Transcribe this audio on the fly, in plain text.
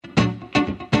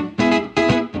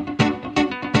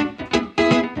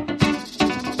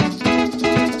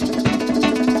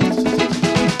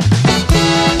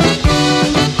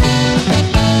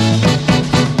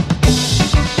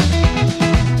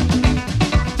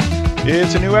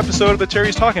It's a new episode of the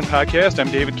Terry's Talking podcast.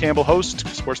 I'm David Campbell, host,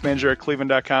 sports manager at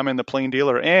Cleveland.com and the Plain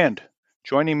Dealer. And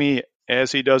joining me,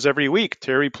 as he does every week,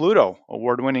 Terry Pluto,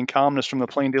 award-winning columnist from the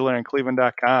Plain Dealer and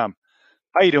Cleveland.com.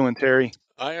 How you doing, Terry?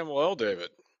 I am well, David.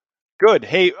 Good.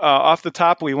 Hey, off the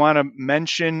top, we want to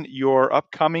mention your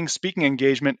upcoming speaking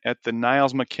engagement at the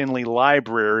Niles McKinley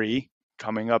Library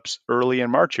coming up early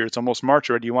in March here. It's almost March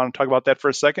already. Do you want to talk about that for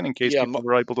a second in case people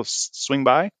were able to swing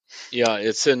by? Yeah,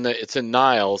 it's in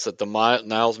Niles at the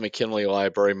Niles McKinley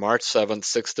Library, March 7th,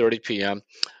 6:30 p.m.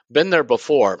 Been there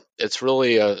before. It's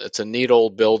really it's a neat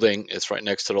old building. It's right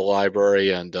next to the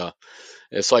library, and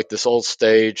it's like this old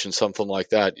stage and something like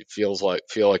that. It feel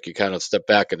like you kind of step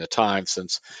back into time,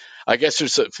 since I guess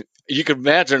you could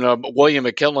imagine William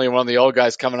McKinley, one of the old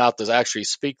guys, coming out to actually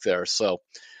speak there. So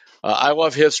I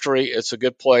love history. It's a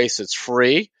good place. It's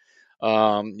free.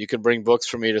 You can bring books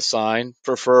for me to sign,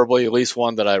 preferably at least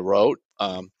one that I wrote.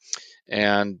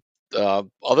 And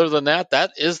other than that,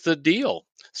 that is the deal.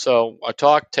 So I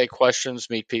talk, take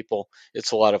questions, meet people.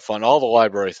 It's a lot of fun. All the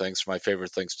library things are my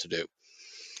favorite things to do.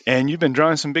 And you've been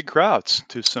drawing some big crowds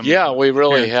to some. Yeah, we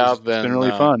really have been. It's been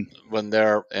really fun. When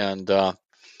there, and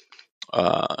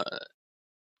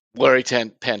Larry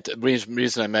Pent.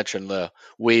 Reason I mentioned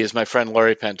we is my friend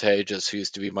Larry Pantages, who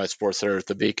used to be my sports editor at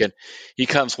the Beacon. He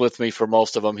comes with me for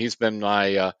most of them. He's been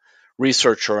my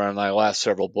researcher on my last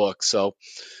several books. So,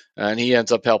 and he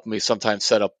ends up helping me sometimes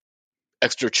set up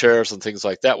extra chairs and things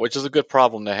like that, which is a good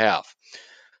problem to have.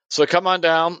 So come on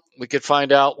down. We could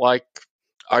find out, like,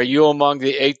 are you among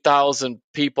the 8,000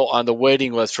 people on the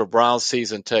waiting list for Browns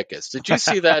season tickets? Did you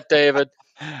see that, David?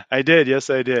 I did. Yes,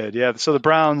 I did. Yeah. So the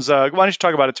Browns, why don't you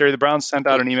talk about it, Terry? The Browns sent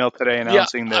out an email today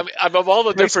announcing that of all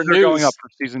the different news going up for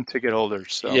season ticket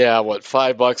holders. So. Yeah, what,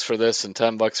 $5 for this and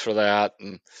 $10 for that,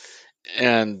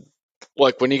 and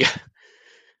like when you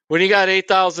got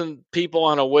 8,000 people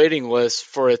on a waiting list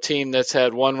for a team that's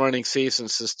had one winning season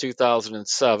since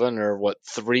 2007, or what,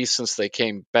 3 since they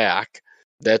came back,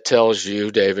 that tells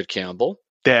you, David Campbell,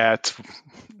 that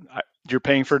you're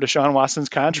paying for Deshaun Watson's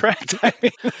contract. I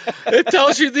mean, it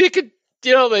tells you they could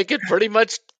pretty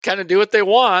much kind of do what they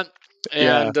want,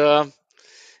 and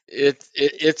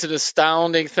it's an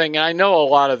astounding thing. I know a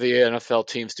lot of the NFL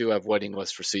teams do have waiting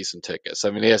lists for season tickets.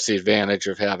 I mean, it has the advantage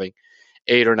of having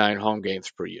 8 or 9 home games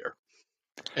per year,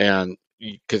 and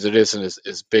because it isn't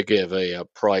as big of a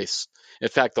price. In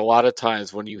fact, a lot of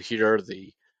times when you hear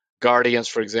the Guardians,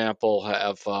 for example,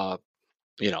 have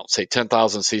say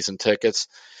 10,000 season tickets,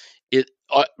 it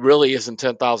really isn't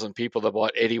 10,000 people that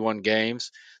bought 81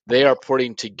 games. They are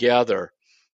putting together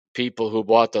people who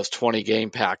bought those 20 game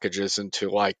packages into,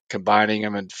 like, combining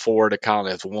them in 4 to count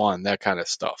as one, that kind of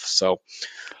stuff. So,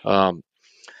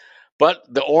 but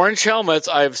the orange helmets,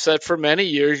 I've said for many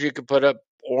years, you could put an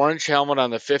orange helmet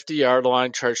on the 50-yard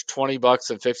line, charge $20,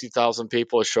 and 50,000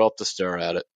 people will show up to stare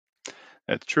at it.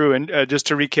 That's true. And just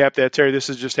to recap that, Terry, this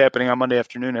is just happening on Monday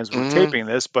afternoon as we're taping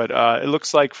this, but it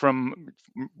looks like from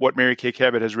what Mary Kay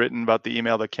Cabot has written about the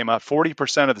email that came out,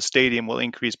 40% of the stadium will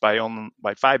increase by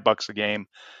 $5 a game,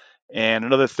 and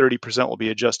another 30% will be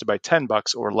adjusted by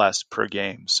 $10 or less per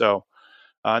game. So,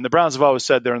 and the Browns have always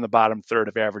said they're in the bottom third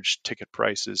of average ticket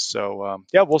prices. So,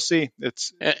 we'll see.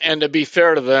 And to be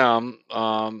fair to them,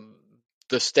 the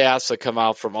stats that come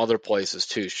out from other places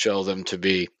too show them to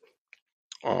be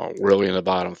really in the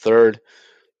bottom third.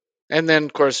 And then,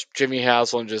 of course, Jimmy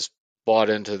Haslam just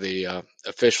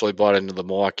officially bought into the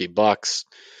Milwaukee Bucks.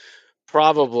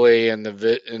 Probably I've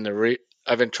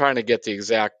been trying to get the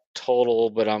exact total,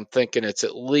 but I'm thinking it's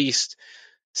at least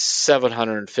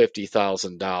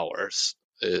 $750,000.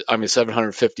 I mean,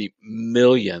 $750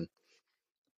 million.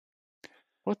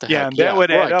 What the heck? Yeah, and that would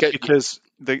add up because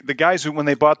the guys who, when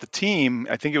they bought the team,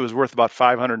 I think it was worth about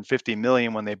 $550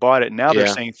 million when they bought it. Now they're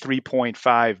saying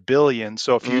 $3.5 billion.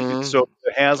 So if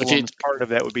the Haslam's part of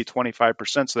that would be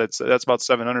 25%. So that's about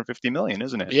 $750 million,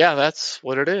 isn't it? Yeah, that's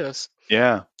what it is.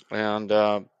 Yeah. And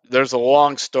there's a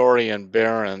long story in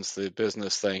Barron's, the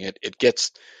business thing. It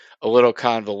gets a little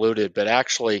convoluted, but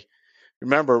actually,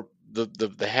 remember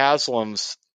the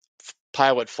Haslam's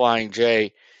Pilot Flying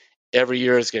J every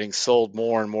year is getting sold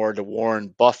more and more to Warren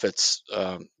Buffett's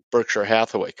Berkshire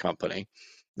Hathaway company.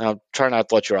 Now, try not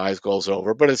to let your eyes glaze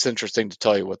over, but it's interesting to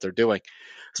tell you what they're doing.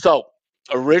 So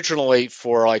originally,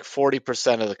 for like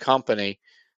 40% of the company,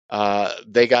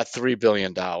 they got $3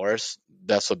 billion.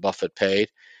 That's what Buffett paid.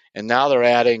 And now they're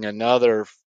adding another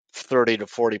 30 to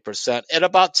 40% at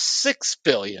about $6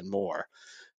 billion more.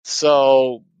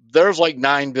 So there's like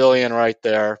 $9 billion right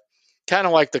there. Kind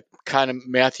of like the kind of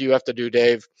math you have to do,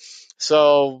 Dave.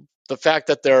 So the fact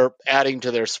that they're adding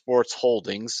to their sports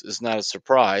holdings is not a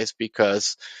surprise,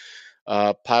 because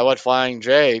Pilot Flying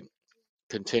J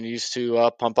continues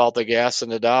to pump out the gas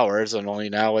and the dollars, and only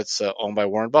now it's owned by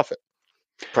Warren Buffett,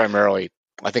 primarily.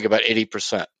 I think about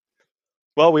 80%.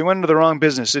 Well, we went into the wrong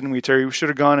business, didn't we, Terry? We should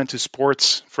have gone into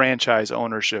sports franchise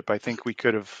ownership. I think we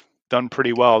could have done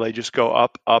pretty well. They just go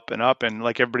up, up, and up. And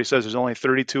like everybody says, there's only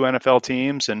 32 NFL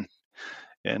teams, and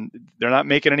they're not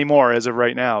making any more as of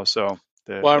right now. So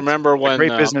I remember it's a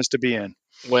great business to be in.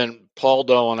 When Paul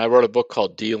Doan, I wrote a book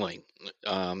called Dealing.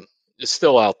 It's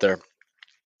still out there.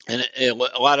 And a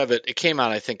lot of it came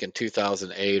out, I think, in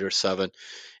 2008 or 7.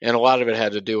 And a lot of it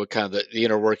had to do with kind of the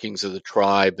inner workings of the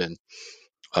tribe. And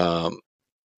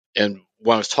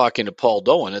when I was talking to Paul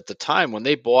Doan at the time, when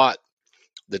they bought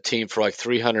the team for like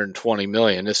 $320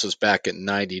 million, this was back in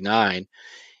 '99,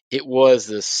 it was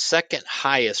the second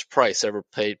highest price ever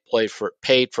paid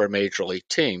for a major league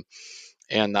team.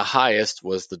 And the highest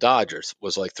was the Dodgers,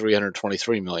 was like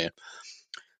 $323 million.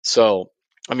 So,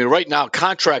 I mean, right now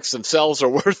contracts themselves are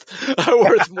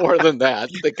worth more than that.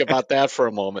 Think about that for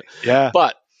a moment. Yeah.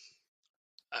 But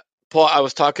Paul, I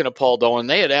was talking to Paul Doan.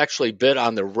 They had actually bid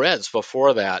on the Reds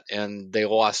before that, and they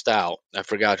lost out. I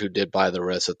forgot who did buy the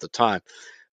Reds at the time.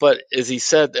 But as he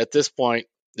said, at this point,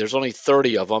 there's only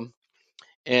 30 of them.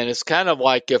 And it's kind of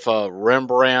like if a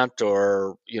Rembrandt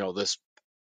or, this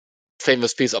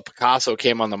famous piece of Picasso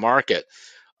came on the market.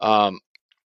 There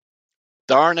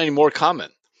aren't any more coming.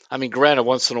 I mean, granted,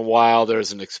 once in a while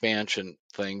there's an expansion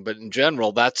thing, but in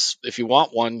general, that's if you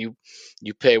want one, you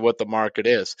pay what the market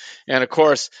is. And of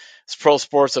course, pro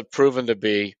sports have proven to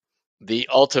be the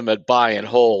ultimate buy and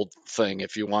hold thing.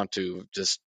 If you want to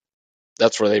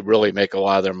that's where they really make a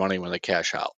lot of their money when they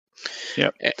cash out.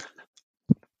 Yep.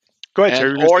 Go ahead,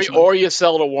 Terry. Or you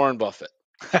sell to Warren Buffett.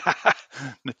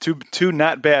 two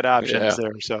not bad options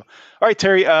there. So, all right,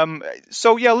 Terry.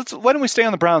 So yeah, why don't we stay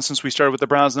on the Browns since we started with the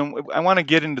Browns? And I want to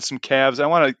get into some Cavs. I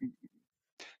want to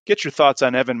get your thoughts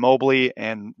on Evan Mobley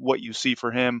and what you see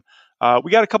for him.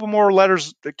 We got a couple more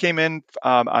letters that came in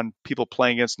on people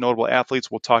playing against notable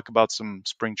athletes. We'll talk about some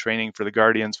spring training for the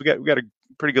Guardians. We got a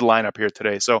pretty good lineup here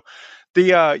today. So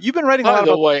you've been writing a lot.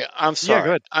 By the way, I'm sorry. Yeah, go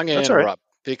ahead. I'm going to interrupt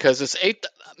because it's 8.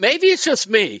 Maybe it's just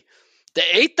me. The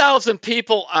 8,000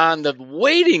 people on the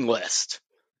waiting list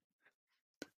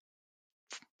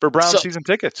for Browns season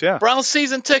tickets. Yeah, Browns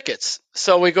season tickets.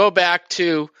 So we go back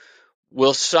to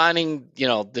Will signing,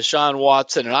 Deshaun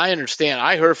Watson, and I understand.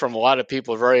 I heard from a lot of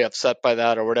people very upset by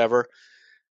that or whatever.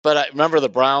 But I remember the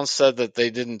Browns said that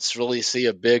they didn't really see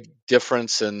a big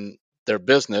difference in their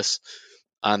business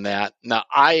on that. Now,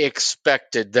 I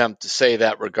expected them to say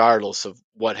that regardless of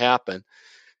what happened.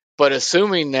 But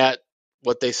assuming that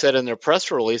what they said in their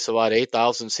press release about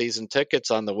 8,000 season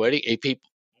tickets on the waiting,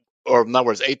 or in other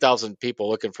words, 8,000 people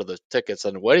looking for the tickets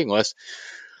on the waiting list,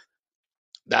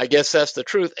 I guess that's the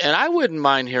truth. And I wouldn't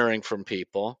mind hearing from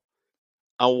people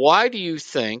on why do you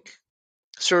think,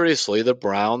 seriously, the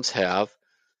Browns have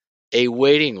a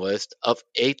waiting list of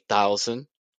 8,000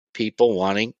 people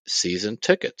wanting season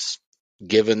tickets,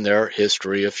 given their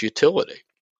history of futility?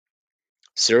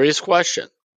 Serious question.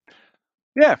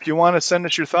 Yeah, if you want to send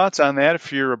us your thoughts on that,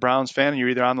 if you're a Browns fan and you're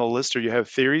either on the list or you have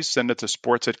theories, send it to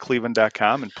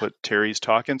sports@cleveland.com and put Terry's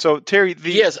talking. So, Terry,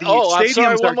 the I'm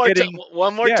sorry.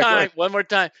 One more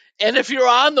time. And if you're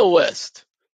on the list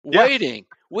waiting,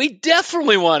 we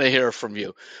definitely want to hear from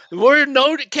you. We're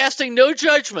casting no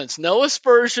judgments, no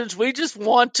aspersions. We just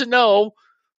want to know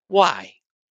why.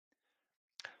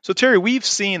 So, Terry, we've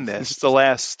seen this the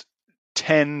last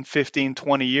 10, 15,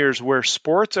 20 years where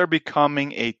sports are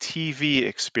becoming a TV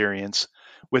experience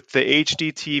with the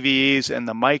HD TVs and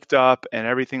the mic'd up and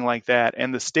everything like that.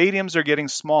 And the stadiums are getting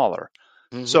smaller.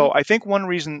 Mm-hmm. So I think one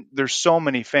reason there's so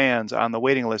many fans on the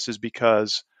waiting list is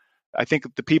because I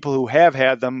think the people who have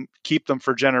had them keep them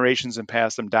for generations and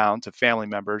pass them down to family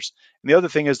members. And the other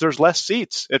thing is there's less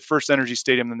seats at First Energy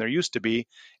Stadium than there used to be.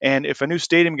 And if a new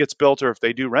stadium gets built or if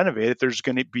they do renovate it, there's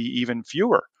going to be even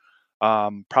fewer.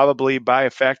 Probably by a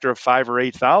factor of 5 or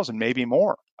 8,000, maybe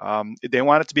more. They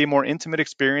want it to be a more intimate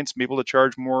experience, be able to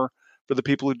charge more for the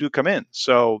people who do come in.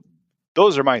 So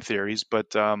those are my theories.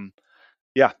 But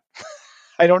yeah,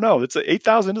 I don't know.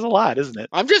 8,000 is a lot, isn't it?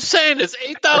 I'm just saying it's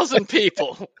 8,000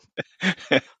 people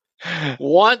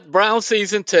want Brown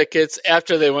season tickets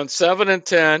after they went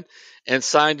 7-10 and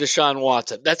signed Deshaun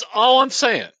Watson. That's all I'm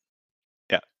saying.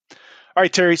 Yeah. All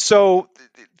right, Terry. So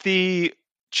the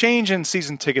change in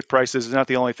season ticket prices is not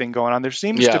the only thing going on. There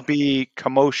seems to be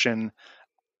commotion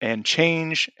and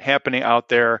change happening out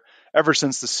there ever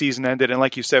since the season ended. And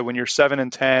like you said, when you're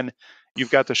 7-10,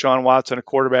 you've got Deshaun Watson, a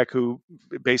quarterback who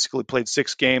basically played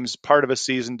 6 games, part of a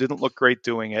season, didn't look great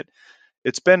doing it.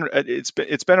 It's been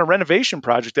a renovation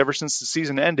project ever since the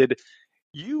season ended.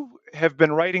 You have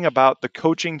been writing about the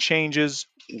coaching changes,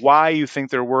 why you think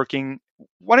they're working.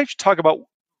 Why don't you talk about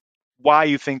why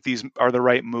you think these are the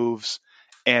right moves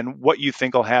and what you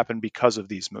think will happen because of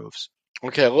these moves?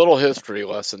 Okay, a little history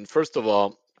lesson. First of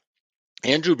all,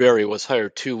 Andrew Berry was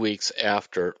hired 2 weeks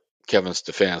after Kevin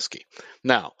Stefanski.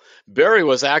 Now, Berry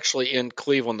was actually in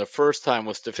Cleveland the first time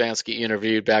when Stefanski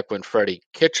interviewed back when Freddie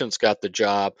Kitchens got the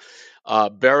job.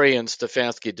 Berry and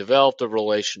Stefanski developed a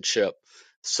relationship.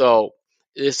 So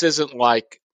this isn't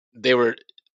like they were.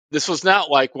 This was not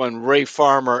like when Ray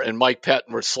Farmer and Mike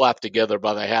Patton were slapped together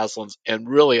by the Haslams, and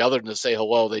really, other than to say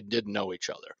hello, they didn't know each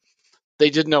other. They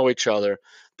did know each other.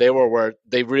 They were where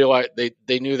they realized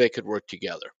they knew they could work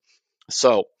together.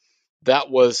 So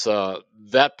that was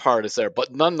that part is there.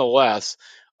 But nonetheless,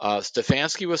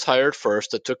 Stefanski was hired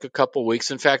first. It took a couple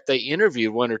weeks. In fact, they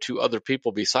interviewed one or two other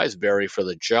people besides Berry for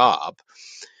the job.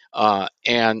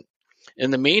 And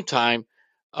in the meantime,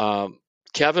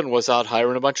 Kevin was out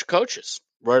hiring a bunch of coaches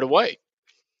right away.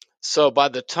 So by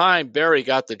the time Berry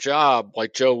got the job,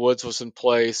 like Joe Woods was in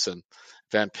place and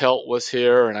Van Pelt was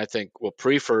here, and I think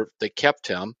Prefer, they kept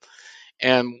him.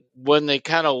 And when they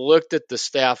kind of looked at the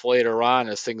staff later on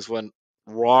as things went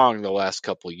wrong the last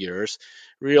couple of years,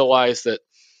 realized that,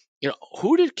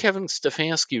 who did Kevin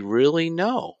Stefanski really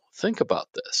know? Think about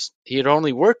this. He had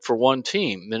only worked for one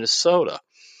team, Minnesota.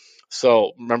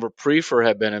 So remember, Prefer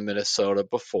had been in Minnesota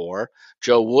before.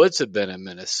 Joe Woods had been in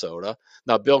Minnesota.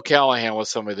 Now, Bill Callahan was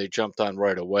somebody they jumped on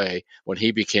right away when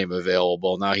he became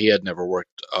available. Now, he had never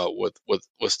worked with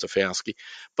Stefanski.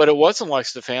 But it wasn't like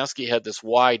Stefanski had this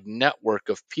wide network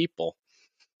of people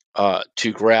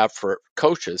to grab for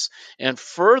coaches. And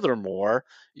furthermore,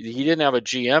 he didn't have a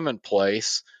GM in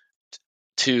place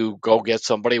to go get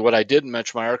somebody. What I didn't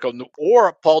mention, Marco,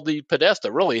 or Paul DePodesta.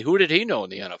 Really, who did he know in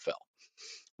the NFL?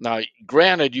 Now,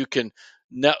 granted, you can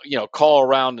call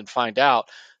around and find out.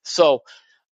 So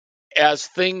as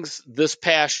things this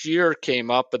past year came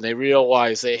up and they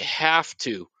realized they have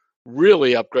to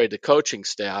really upgrade the coaching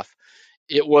staff,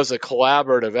 it was a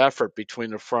collaborative effort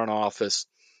between the front office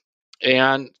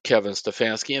and Kevin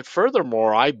Stefanski. And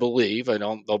furthermore, I believe, I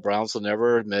don't know, Browns will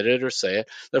never admit it or say it,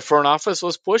 the front office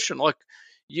was pushing, look,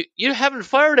 you haven't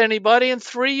fired anybody in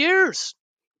 3 years.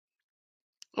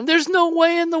 There's no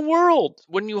way in the world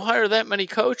when you hire that many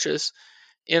coaches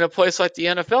in a place like the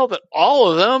NFL that all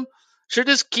of them should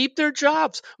just keep their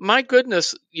jobs. My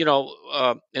goodness,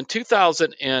 in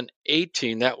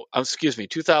 2018,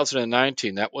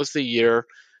 2019, that was the year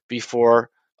before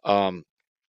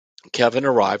Kevin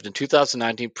arrived. In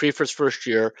 2019, Prefer's first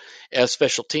year as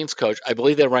special teams coach, I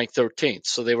believe they ranked 13th,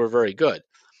 so they were very good.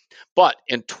 But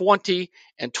in 20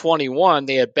 and 21,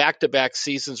 they had back-to-back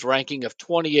seasons ranking of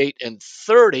 28 and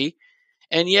 30,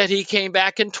 and yet he came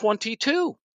back in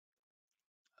 22.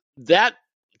 That,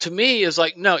 to me, is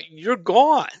like, no, you're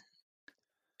gone.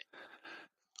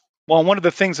 Well, one of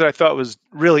the things that I thought was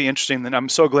really interesting, and I'm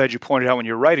so glad you pointed out when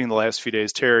you're writing the last few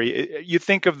days, Terry, you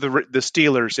think of the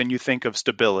Steelers and you think of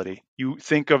stability. You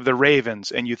think of the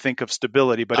Ravens and you think of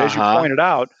stability. But as you pointed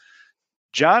out,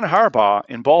 John Harbaugh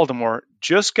in Baltimore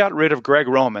just got rid of Greg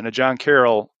Roman, a John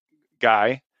Carroll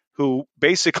guy who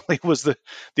basically was the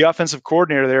offensive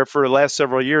coordinator there for the last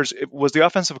several years. It was the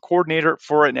offensive coordinator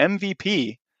for an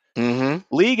MVP,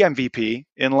 league MVP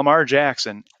in Lamar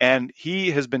Jackson, and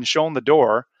he has been shown the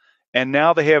door. And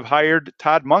now they have hired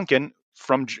Todd Monken,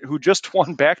 who just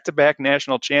won back-to-back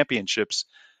national championships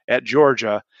at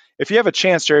Georgia. If you have a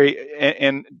chance, Terry,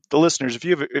 and the listeners, if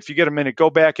you get a minute, go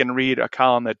back and read a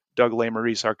column that Doug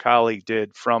Lesmerises, our colleague,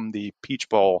 did from the Peach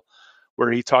Bowl, where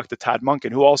he talked to Todd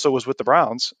Monken, who also was with the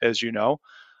Browns, as you know.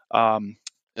 And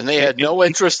they had no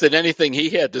interest in anything he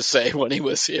had to say when he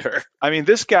was here. I mean,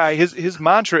 this guy, his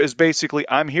mantra is basically,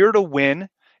 I'm here to win.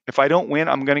 If I don't win,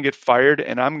 I'm going to get fired,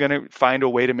 and I'm going to find a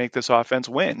way to make this offense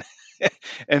win.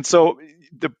 And so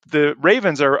the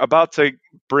Ravens are about to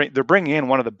they're bringing in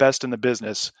one of the best in the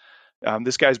business.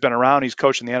 This guy's been around. He's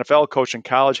coached in the NFL, coached in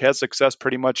college, had success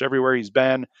pretty much everywhere he's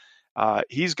been.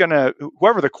 He's going to,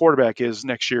 whoever the quarterback is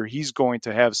next year, he's going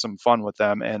to have some fun with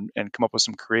them and come up with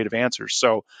some creative answers.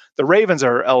 So the Ravens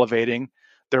are elevating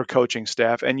their coaching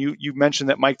staff. And you mentioned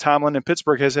that Mike Tomlin in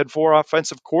Pittsburgh has had 4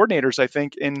 offensive coordinators, I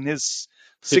think, in his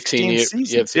 16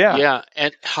 seasons. Yeah.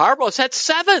 And Harbaugh's had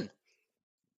 7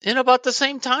 in about the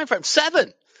same time frame.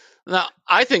 7. Now,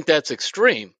 I think that's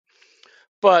extreme.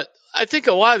 But I think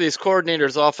a lot of these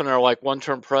coordinators often are like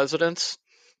one-term presidents,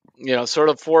 sort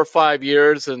of 4 or 5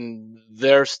 years, and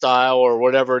their style or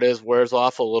whatever it is wears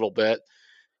off a little bit.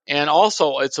 And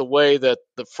also, it's a way that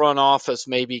the front office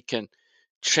maybe can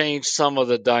change some of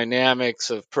the dynamics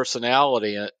of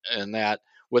personality and that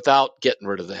without getting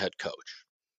rid of the head coach,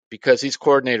 because these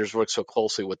coordinators work so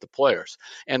closely with the players.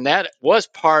 And that was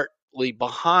partly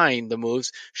behind the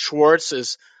moves. Schwartz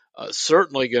is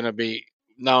certainly going to be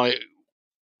now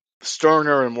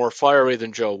sterner and more fiery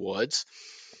than Joe Woods.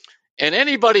 And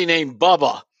anybody named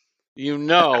Bubba,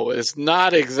 is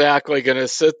not exactly going to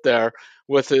sit there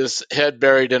with his head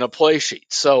buried in a play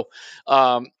sheet. So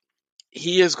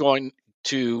he is going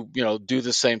to, do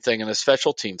the same thing in the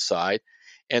special team side.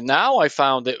 And now I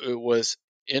found that it was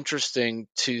interesting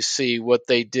to see what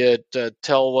they did.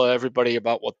 Tell everybody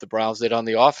about what the Browns did on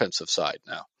the offensive side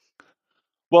now.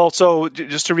 Well, so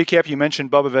just to recap, you mentioned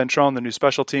Bubba Ventrone, the new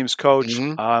special teams coach.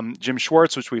 Mm-hmm. Jim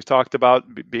Schwartz, which we've talked about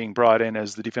being brought in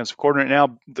as the defensive coordinator.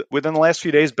 Now, within the last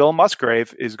few days, Bill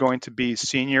Musgrave is going to be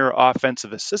senior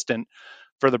offensive assistant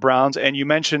for the Browns. And you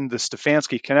mentioned the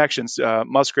Stefanski connections.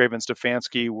 Musgrave and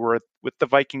Stefanski were with the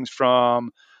Vikings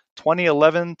from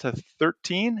 2011 to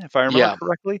 13, if I remember Yeah,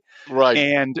 correctly. right.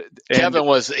 And Kevin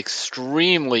was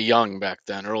extremely young back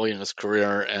then, early in his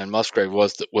career, and Musgrave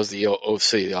was the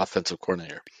OC, the offensive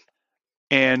coordinator.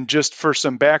 And just for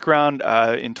some background,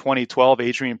 in 2012,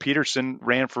 Adrian Peterson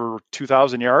ran for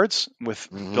 2,000 yards with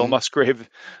Bill Musgrave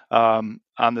on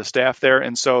the staff there.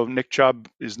 And so Nick Chubb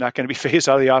is not going to be phased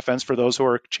out of the offense for those who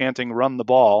are chanting run the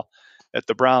ball at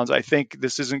the Browns. I think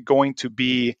this isn't going to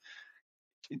be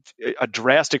a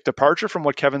drastic departure from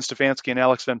what Kevin Stefanski and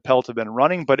Alex Van Pelt have been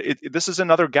running, but this is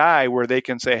another guy where they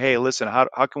can say, hey, listen,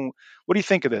 what do you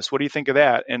think of this? What do you think of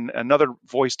that? And another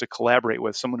voice to collaborate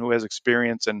with, someone who has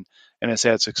experience and has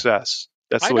had success.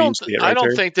 That's the way you see it, I right, don't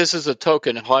Terry? think this is a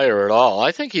token hire at all.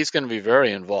 I think he's going to be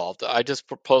very involved. I just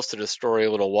posted a story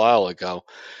a little while ago.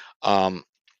 Um,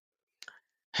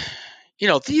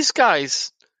 these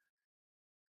guys,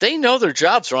 they know their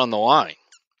jobs are on the line.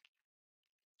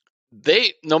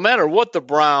 No matter what the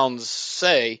Browns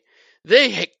say,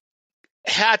 they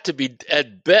had to be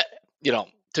at bet,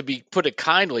 to be put it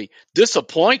kindly,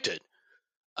 disappointed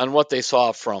on what they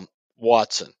saw from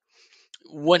Watson.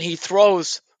 When he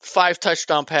throws 5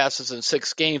 touchdown passes in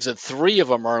 6 games and 3 of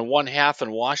them are in one half in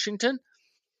Washington,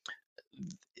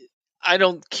 I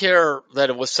don't care that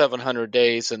it was 700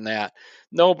 days and that.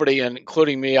 Nobody,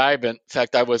 including me, I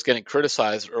was getting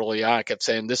criticized early on. I kept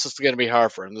saying, this is going to be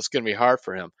hard for him. This is going to be hard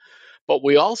for him. But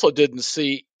we also didn't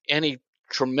see any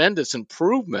tremendous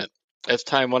improvement as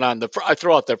time went on. I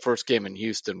throw out that first game in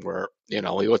Houston where, he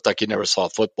looked like he never saw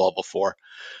football before.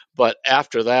 But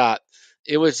after that,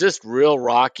 it was just real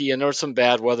rocky, and there were some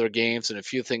bad weather games and a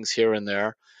few things here and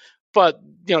there. But,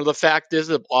 the fact is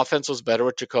the offense was better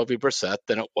with Jacoby Brissett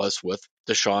than it was with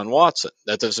Deshaun Watson.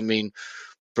 That doesn't mean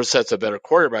Brissett's a better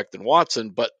quarterback than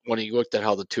Watson, but when you looked at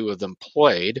how the two of them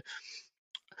played,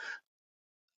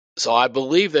 so I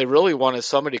believe they really wanted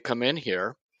somebody to come in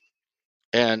here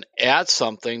and add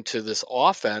something to this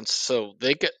offense so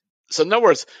in other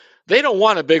words, they don't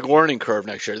want a big learning curve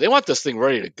next year. They want this thing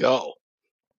ready to go.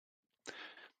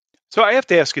 So I have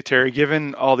to ask you, Terry,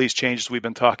 given all these changes we've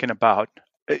been talking about,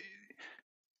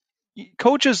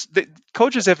 coaches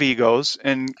have egos,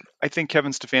 and I think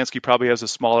Kevin Stefanski probably has a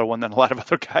smaller one than a lot of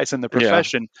other guys in the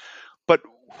profession. Yeah. But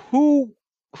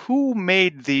who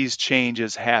made these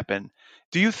changes happen?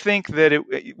 Do you think that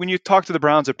when you talk to the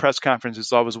Browns at press conferences,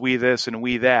 it's always we this and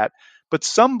we that, but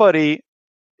somebody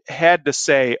had to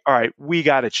say, all right, we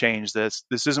got to change this.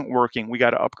 This isn't working. We got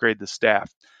to upgrade the staff.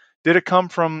 Did it come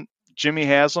from Jimmy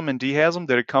Haslam and Dee Haslam?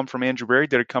 Did it come from Andrew Berry?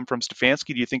 Did it come from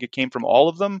Stefanski? Do you think it came from all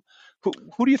of them?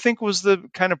 Who do you think was the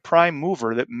kind of prime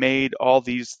mover that made all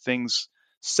these things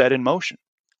set in motion?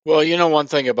 Well, one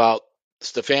thing about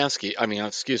about the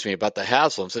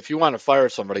Haslams, if you want to fire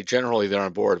somebody, generally they're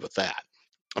on board with that.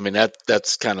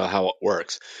 That's kind of how it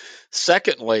works.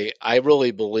 Secondly, I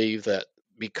really believe that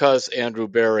because Andrew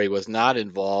Berry was not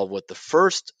involved with the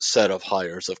first set of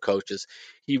hires of coaches,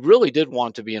 he really did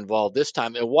want to be involved this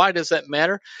time. And why does that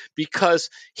matter? Because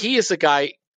he is the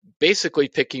guy basically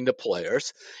picking the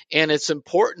players, and it's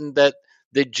important that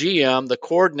the GM, the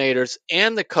coordinators,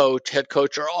 and the head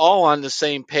coach are all on the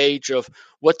same page of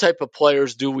what type of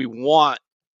players do we want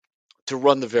to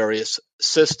run the various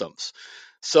systems.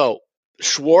 So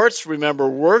Schwartz, remember,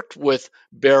 worked with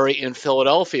Berry in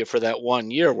Philadelphia for that 1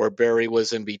 year where Berry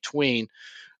was in between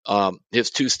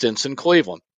his 2 stints in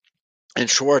Cleveland. And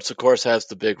Schwartz, of course, has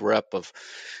the big rep of,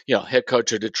 head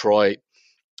coach of Detroit.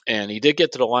 And he did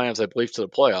get to the Lions, I believe, to the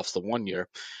playoffs the 1 year.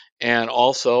 And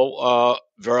also a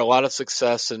lot of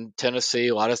success in Tennessee,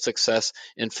 a lot of success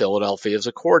in Philadelphia as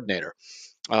a coordinator.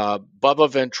 Bubba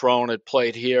Ventrone had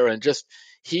played here, and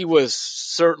he was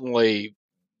certainly,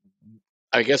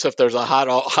 I guess if there's a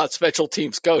hot special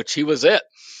teams coach, he was it.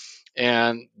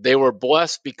 And they were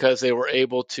blessed because they were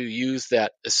able to use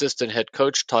that assistant head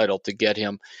coach title to get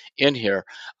him in here.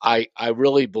 I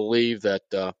really believe that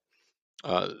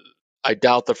uh, I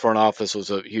doubt the front office was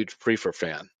a huge Prefer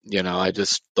fan. I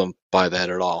just don't buy that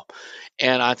at all.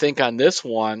 And I think on this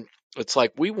one, it's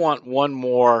like we want one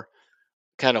more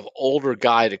kind of older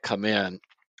guy to come in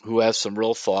who has some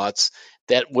real thoughts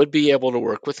that would be able to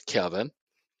work with Kevin.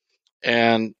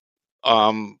 And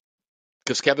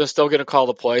because Kevin's still going to call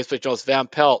the plays, but it's Van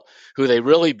Pelt, who they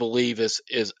really believe is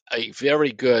a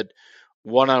very good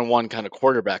one-on-one kind of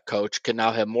quarterback coach, can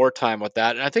now have more time with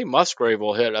that. And I think Musgrave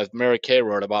will hit, as Mary Kay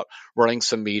wrote about, running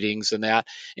some meetings and that.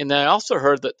 And then I also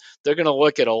heard that they're going to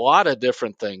look at a lot of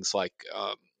different things like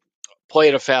play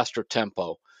at a faster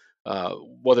tempo,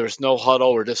 whether it's no huddle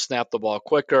or just snap the ball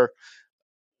quicker.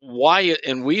 Why,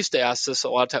 and we used to ask this a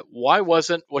lot of times, why was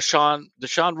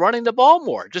Deshaun running the ball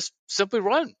more? Just simply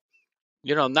run.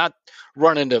 Not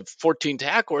run into 14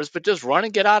 tacklers, but just run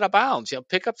and get out of bounds,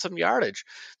 pick up some yardage.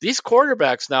 These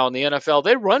quarterbacks now in the NFL,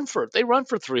 they run for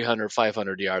 300,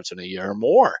 500 yards in a year or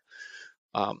more.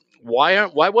 Why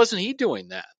wasn't he doing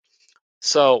that?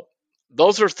 So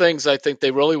those are things I think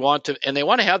they really want to, and they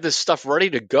want to have this stuff ready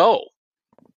to go.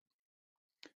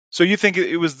 So you think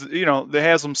it was, the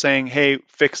Haslam saying, "Hey,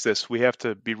 fix this. We have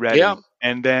to be ready." Yeah.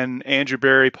 And then Andrew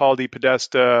Berry, Paul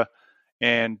DePodesta,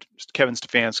 and Kevin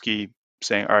Stefanski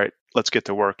saying, "All right, let's get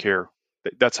to work here."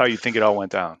 That's how you think it all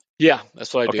went down. Yeah,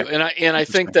 that's what I do. And I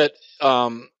think that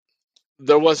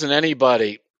there wasn't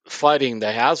anybody fighting the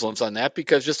Haslams on that,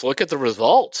 because just look at the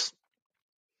results.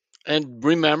 And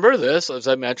remember this, as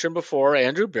I mentioned before,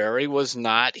 Andrew Berry was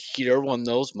not here when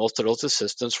most of those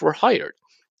assistants were hired.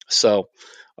 So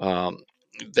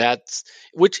that's,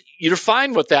 which you're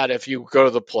fine with that if you go to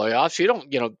the playoffs. You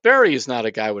don't, Berry is not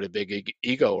a guy with a big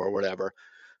ego or whatever.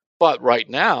 But right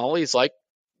now, he's like,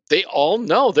 they all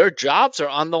know their jobs are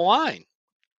on the line.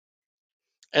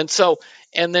 And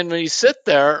then when you sit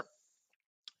there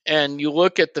and you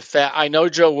look at the fact, I know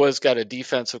Joe Woods got a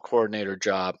defensive coordinator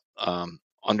job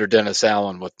under Dennis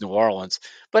Allen with New Orleans,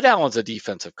 but Allen's a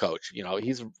defensive coach.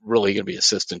 He's really going to be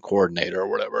assistant coordinator or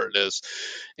whatever it is.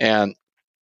 And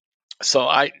so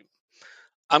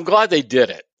I'm glad they did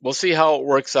it. We'll see how it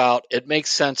works out. It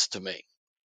makes sense to me.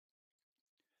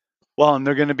 Well, and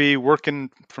they're going to be working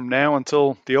from now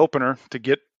until the opener to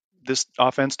get this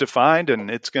offense defined, and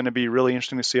it's going to be really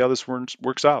interesting to see how this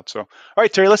works out. So, all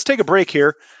right, Terry, let's take a break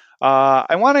here.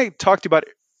 I want to talk to you about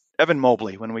Evan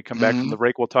Mobley. When we come back from the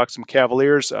break, we'll talk some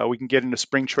Cavaliers. We can get into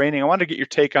spring training. I want to get your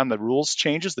take on the rules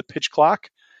changes. The pitch clock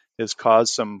has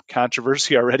caused some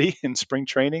controversy already in spring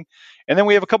training. And then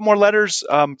we have a couple more letters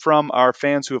from our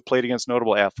fans who have played against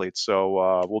notable athletes.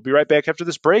 So we'll be right back after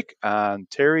this break on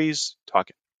Terry's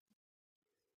Talking.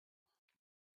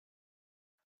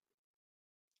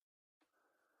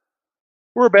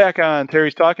 We're back on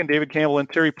Terry's Talking. David Campbell and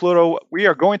Terry Pluto. We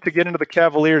are going to get into the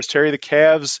Cavaliers. Terry, the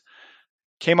Cavs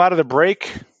came out of the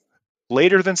break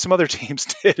later than some other teams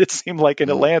did. It seemed like in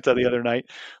Atlanta the other night,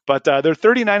 but they're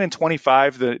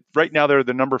 39-25. Right now they're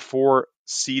the number 4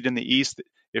 seed in the East.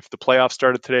 If the playoffs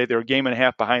started today, they're a game and a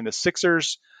half behind the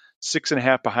Sixers,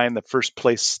 6.5 behind the first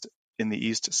place in the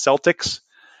East, Celtics.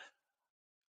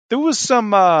 There was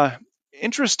some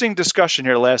interesting discussion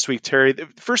here last week, Terry. The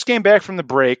first game back from the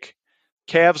break,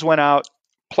 Cavs went out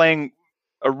playing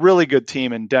a really good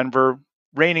team in Denver,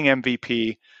 reigning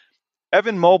MVP.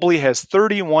 Evan Mobley has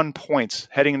 31 points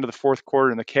heading into the fourth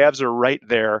quarter, and the Cavs are right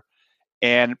there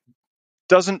and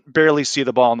doesn't barely see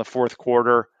the ball in the fourth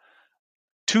quarter.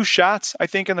 2 shots, I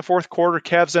think, in the fourth quarter.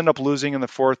 Cavs end up losing in the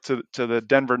fourth to the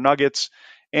Denver Nuggets.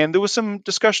 And there was some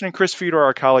discussion, and Chris Fedor,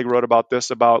 our colleague, wrote about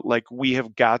this, about we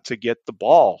have got to get the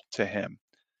ball to him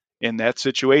in that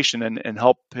situation and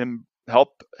help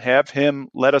have him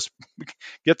let us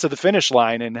get to the finish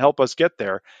line and help us get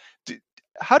there.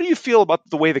 How do you feel about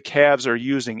the way the Cavs are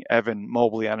using Evan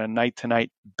Mobley on a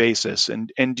night-to-night basis?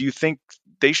 And do you think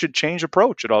they should change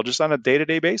approach at all, just on a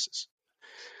day-to-day basis?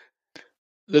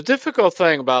 The difficult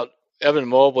thing about Evan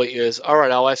Mobley is, all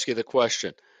right, I'll ask you the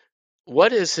question.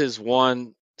 What is his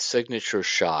one signature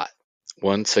shot,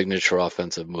 one signature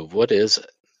offensive move? What is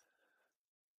it?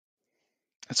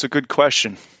 That's a good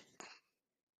question.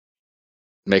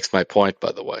 Makes my point,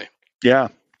 by the way. Yeah.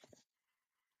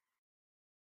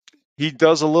 He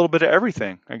does a little bit of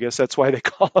everything. I guess that's why they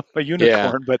call him a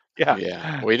unicorn. But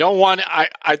yeah, we don't want.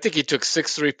 I think he took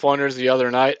 6 3-pointers the other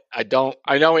night. I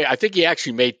think he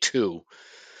actually made 2.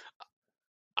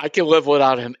 I can live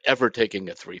without him ever taking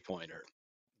a 3-pointer.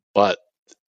 But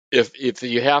if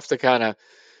you have to kind of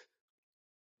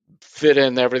fit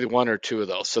in every 1 or 2 of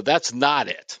those, so that's not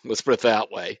it. Let's put it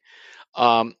that way.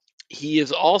 he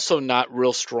is also not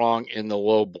real strong in the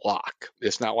low block.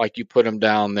 It's not like you put him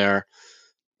down there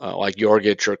like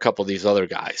Jorgic or a couple of these other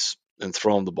guys and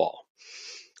throw him the ball.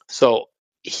 So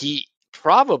he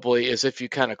probably is if you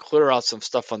kind of clear out some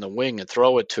stuff on the wing and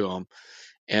throw it to him,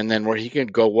 and then where he can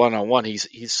go one-on-one.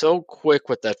 He's so quick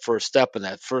with that first step, and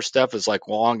that first step is like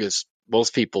long as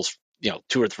most people's,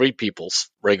 2 or 3 people's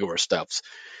regular steps.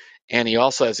 And he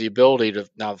also has the ability to,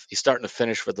 now he's starting to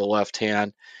finish with the left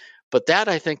hand. But that,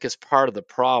 I think, is part of the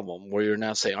problem where you're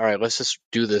now saying, all right, let's just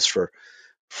do this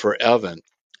for Evan.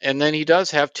 And then he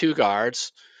does have 2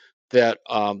 guards that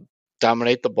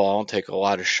dominate the ball and take a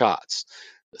lot of shots.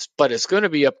 But it's going to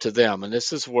be up to them. And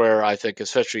this is where I think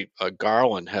especially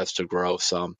Garland has to grow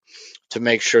some to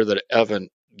make sure that Evan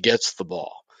gets the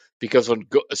ball. Because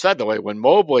it's by the way, when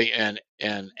Mobley and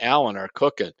Allen are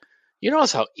cooking, you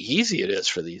notice how easy it is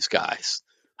for these guys.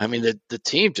 I mean, the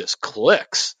team just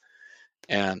clicks.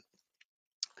 And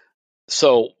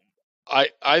so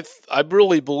I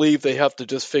really believe they have to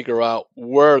just figure out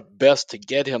where best to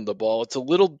get him the ball. It's a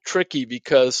little tricky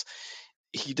because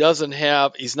he's not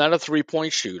a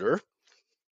 3-point shooter.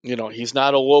 He's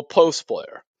not a low post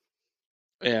player.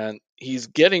 And he's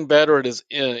getting better at his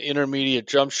intermediate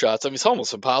jump shots. I mean, it's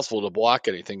almost impossible to block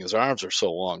anything. His arms are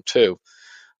so long too.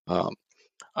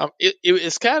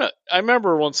 It's kind of. I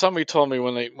remember when somebody told me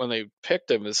when they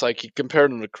picked him, it's like he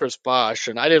compared him to Chris Bosh,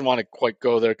 and I didn't want to quite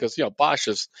go there because Bosh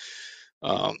is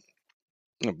a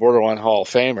borderline Hall of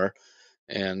Famer,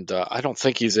 and I don't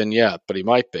think he's in yet, but he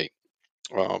might be.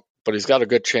 But he's got a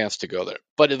good chance to go there.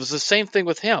 But it was the same thing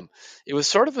with him. It was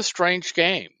sort of a strange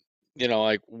game.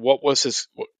 Like what was his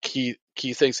key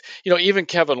things? Even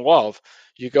Kevin Love,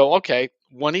 you go, okay,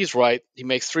 when he's right, he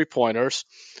makes 3-pointers,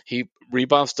 he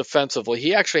rebounds defensively.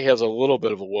 He actually has a little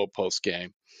bit of a low post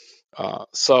game.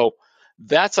 So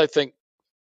that's, I think,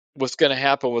 what's going to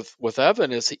happen with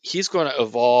Evan is he's going to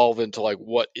evolve into like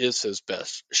what is his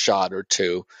best shot or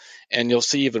two, and you'll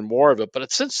see even more of it.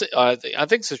 But since I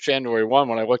think since January 1,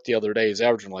 when I looked the other day, he's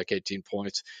averaging like 18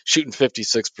 points, shooting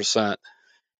 56%.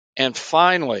 And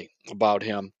finally, about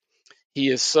him, he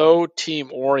is so team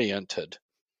oriented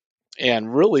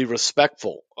and really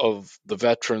respectful of the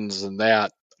veterans and the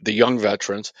young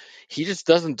veterans. He just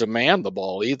doesn't demand the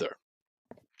ball either.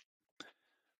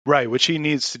 Right, which he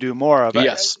needs to do more of.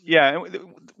 Yes.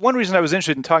 One reason I was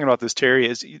interested in talking about this, Terry,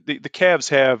 is the Cavs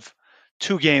have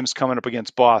 2 games coming up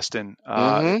against Boston.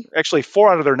 Actually,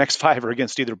 4 out of their next 5 are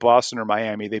against either Boston or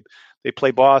Miami. They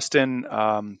play Boston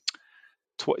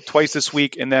twice this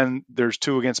week, and then there's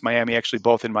 2 against Miami, actually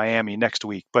both in Miami next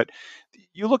week. But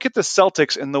you look at the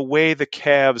Celtics and the way the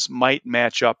Cavs might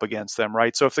match up against them,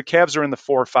 right? So if the Cavs are in the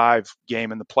 4-5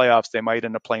 game in the playoffs, they might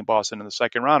end up playing Boston in the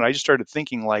second round. I just started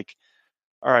thinking like,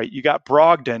 all right, you got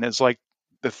Brogdon as like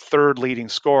the 3rd leading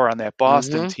scorer on that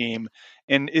Boston team.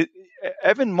 And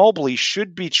Evan Mobley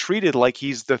should be treated like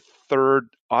he's the 3rd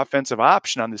offensive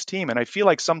option on this team. And I feel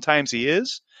like sometimes he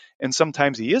is and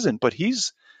sometimes he isn't, but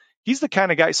he's the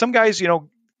kind of guy, some guys,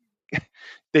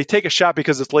 they take a shot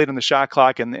because it's late in the shot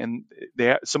clock and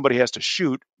somebody has to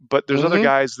shoot, but there's other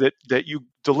guys that you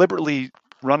deliberately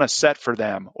run a set for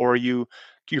them, or you're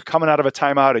coming out of a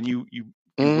timeout and you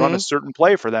run a certain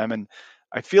play for them. And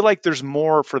I feel like there's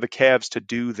more for the Cavs to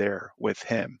do there with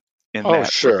him in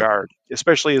that regard,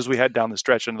 especially as we head down the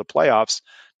stretch into the playoffs,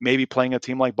 maybe playing a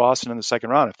team like Boston in the second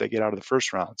round if they get out of the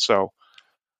first round. So,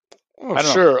 I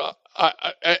don't know.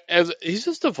 As he's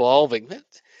just evolving.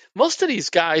 Most of these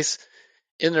guys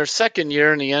in their second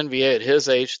year in the NBA at his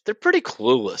age, they're pretty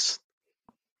clueless.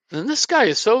 And this guy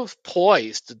is so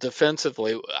poised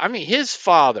defensively. I mean, his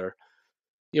father,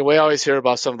 we always hear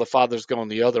about some of the fathers going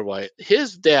the other way.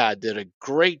 His dad did a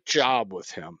great job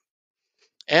with him.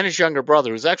 And his younger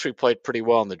brother, who's actually played pretty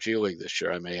well in the G League this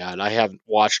year, I may add. I haven't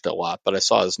watched a lot, but I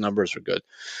saw his numbers are good.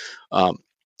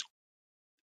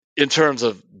 In terms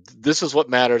of this is what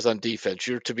matters on defense.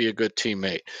 You're to be a good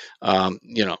teammate.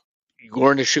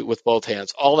 Learn to shoot with both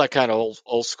hands. All that kind of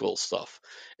old school stuff.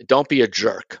 Don't be a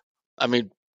jerk. I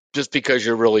mean, just because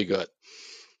you're really good.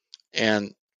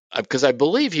 And because I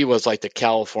believe he was like the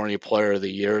California Player of the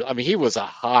Year. I mean, he was a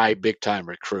high, big-time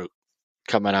recruit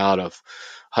coming out of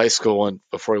high school and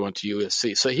before he went to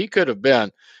USC. So he could have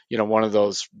been, one of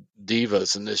those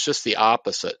divas, and it's just the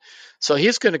opposite. So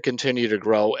he's going to continue to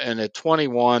grow. And at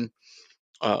 21,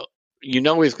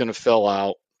 he's going to fill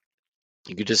out.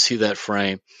 You could just see that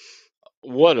frame.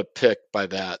 What a pick by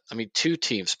that. I mean, 2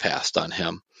 teams passed on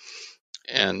him.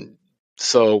 And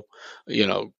so,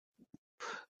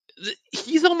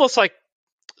 he's almost like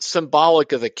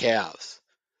symbolic of the Cavs.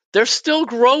 They're still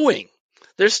growing.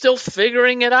 They're still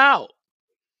figuring it out.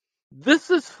 this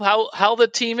is how the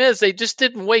team is. They just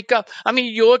didn't wake up. I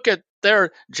mean, you look at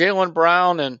their Jaylen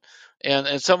Brown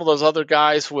and some of those other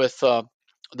guys with the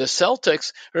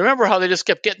Celtics. Remember how they just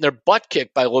kept getting their butt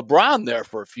kicked by LeBron there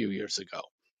for a few years ago.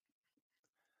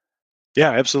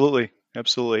 Yeah, absolutely,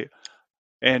 absolutely.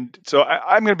 And so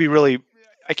I'm going to be really.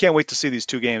 I can't wait to see these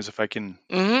two games if I can.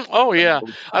 Oh yeah,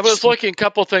 I was Some. looking a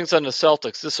couple things on the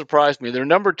Celtics. This surprised me. They're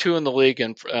number 2 in the league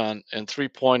in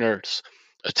 3-pointers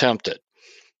attempted.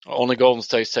 Only Golden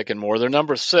State's taking more. They're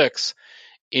number 6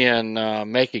 in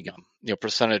making them,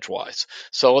 percentage wise.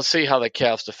 So let's see how the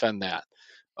Cavs defend that.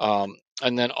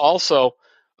 And then also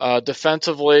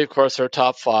defensively, of course, they're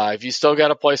top 5. You still got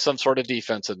to play some sort of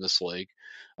defense in this league.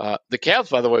 The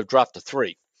Cavs, by the way, have dropped to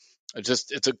 3.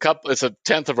 It's a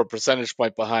tenth of a percentage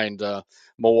point behind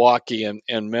Milwaukee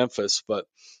and Memphis. But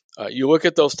you look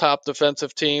at those top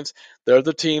defensive teams; they're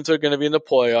the teams that are going to be in the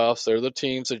playoffs. They're the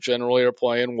teams that generally are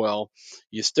playing well.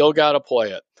 You still got to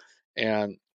play it,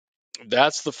 and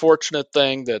that's the fortunate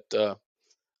thing that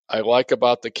I like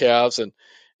about the Cavs. And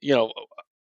you know,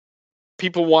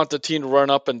 people want the team to run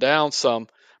up and down some.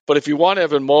 But if you want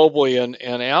Evan Mobley and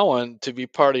Allen to be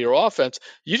part of your offense,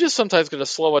 you just sometimes got to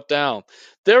slow it down.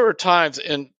 There are times,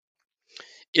 and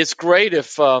it's great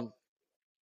if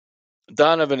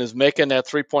Donovan is making that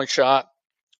 3-point shot,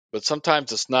 but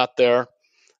sometimes it's not there.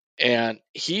 And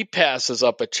he passes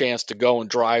up a chance to go and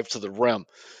drive to the rim.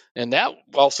 And that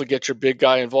also gets your big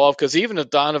guy involved because even if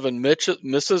Donovan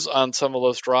misses on some of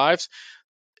those drives,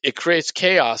 it creates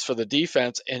chaos for the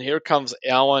defense. And here comes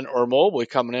Allen or Mobley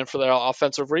coming in for their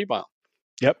offensive rebound.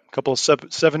 Yep, a couple of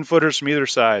 7-footers from either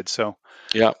side. So,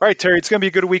 Yeah. all right, Terry, it's going to be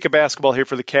a good week of basketball here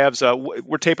for the Cavs.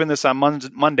 We're taping this on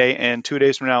Monday, and 2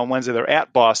 days from now on Wednesday, they're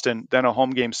at Boston, then a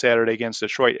home game Saturday against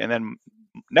Detroit, and then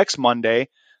next Monday,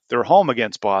 they're home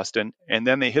against Boston, and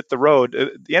then they hit the road.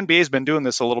 The NBA has been doing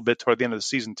this a little bit toward the end of the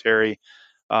season, Terry.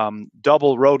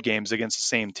 Double road games against the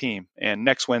same team. And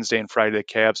next Wednesday and Friday, the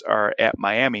Cavs are at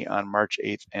Miami on March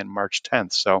 8th and March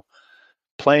 10th. So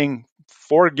playing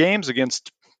 4 games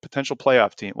against potential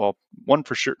playoff team. Well, one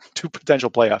for sure, 2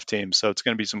 potential playoff teams. So it's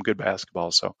going to be some good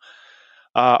basketball. So,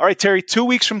 all right, Terry, 2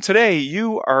 weeks from today,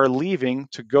 you are leaving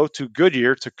to go to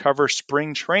Goodyear to cover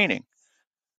spring training.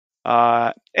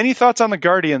 Any thoughts on the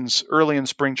Guardians early in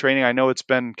spring training? I know it's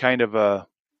been kind of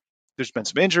there's been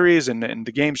some injuries and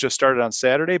the games just started on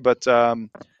Saturday, but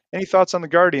any thoughts on the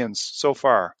Guardians so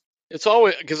far? It's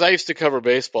always because I used to cover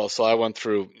baseball, so I went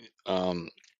through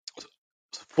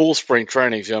full spring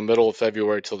trainings, middle of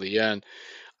February till the end.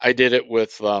 I did it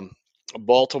with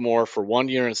Baltimore for 1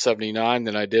 year in '79,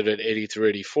 then I did it 80 through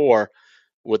 '84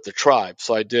 with the Tribe.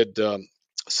 So I did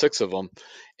 6 of them.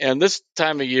 And this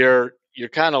time of year, you're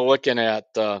kind of looking at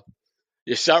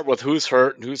you start with who's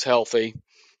hurt and who's healthy,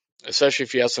 especially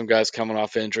if you have some guys coming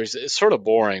off injuries. It's sort of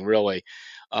boring, really.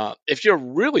 If you're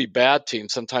a really bad team,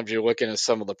 sometimes you're looking at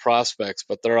some of the prospects,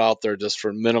 but they're out there just for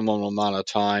a minimum amount of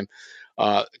time.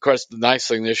 Of course, the nice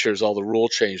thing this year is all the rule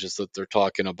changes that they're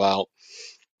talking about.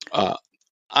 Uh,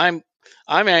 I'm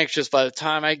anxious. By the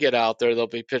time I get out there, they'll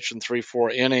be pitching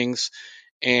 3-4 innings,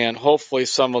 and hopefully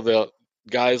some of the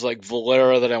guys like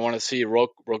Valera that I want to see,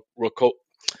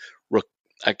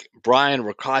 Brian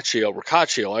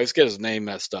Rocaccio, I always get his name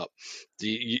messed up.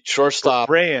 The shortstop,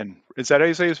 Brian, is that how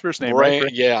you say his first name? Brian,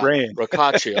 Right? yeah, Brian.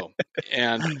 Rocaccio,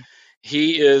 and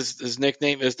his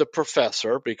nickname is the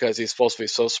Professor because he's supposed to be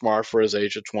so smart for his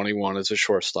age of 21 as a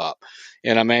shortstop,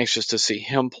 and I'm anxious to see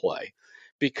him play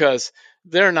because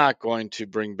they're not going to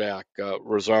bring back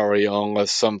Rosario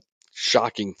unless some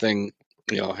shocking thing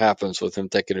happens with him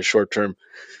taking a short-term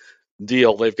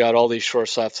deal. They've got all these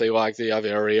shortstops they like. They have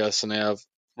Arias and they have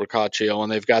Ricaccio,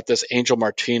 and they've got this Angel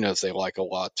Martinez they like a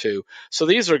lot too. So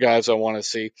these are guys I want to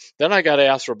see. Then I got to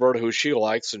ask Roberta who she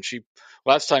likes, and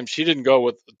last time she didn't go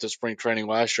with to spring training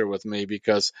last year with me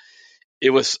because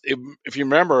if you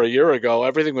remember a year ago,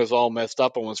 everything was all messed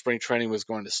up on when spring training was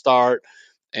going to start,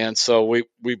 and so we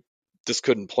just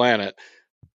couldn't plan it.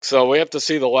 So we have to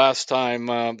see the last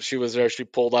time she was there. She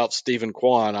pulled out Stephen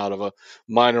Kwan out of a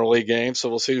minor league game. So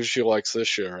we'll see who she likes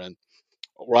this year. And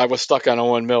I was stuck on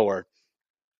Owen Miller.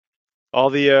 All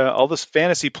the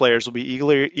fantasy players will be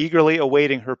eagerly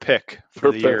awaiting her pick for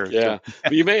Her the pick, year. yeah.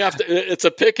 But you may have to. It's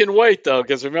a pick and wait though,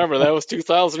 because remember that was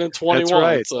 2021. That's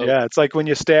right. So Yeah, it's like when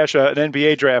you stash an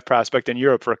NBA draft prospect in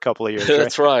Europe for a couple of years, right?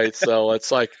 that's right. So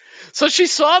it's like, so she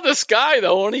saw this guy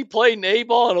though, and he played A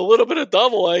ball and a little bit of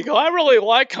double A. I really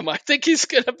like him. I think he's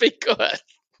gonna be good.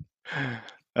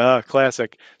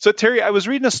 Classic. So Terry, I was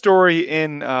reading a story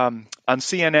on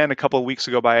CNN a couple of weeks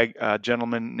ago by a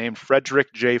gentleman named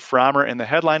Frederick J. Frommer, and the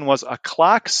headline was "A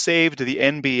clock saved the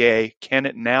NBA. Can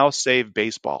it now save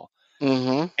baseball?"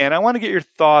 Mm-hmm. And I want to get your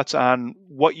thoughts on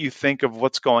what you think of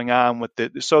what's going on with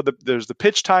it. So there's the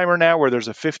pitch timer now, where there's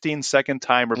a 15-second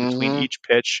timer between Mm-hmm. each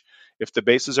pitch. If the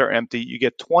bases are empty, you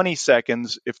get 20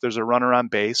 seconds if there's a runner on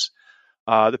base.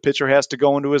 The pitcher has to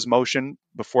go into his motion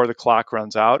before the clock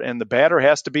runs out, and the batter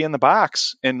has to be in the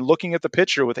box and looking at the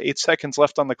pitcher with 8 seconds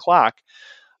left on the clock.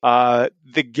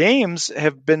 The games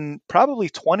have been probably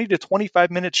 20 to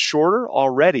 25 minutes shorter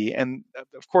already. And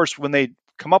of course, when they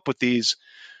come up with these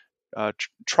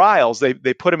trials, they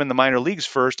put them in the minor leagues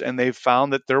first, and they've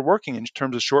found that they're working in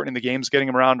terms of shortening the games, getting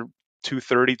them around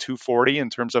 230, 240 in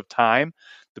terms of time.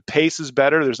 The pace is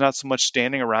better. There's not so much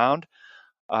standing around.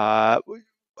 Uh,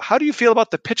 how do you feel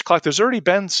about the pitch clock? There's already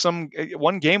been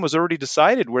one game was already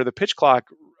decided where the pitch clock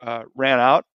ran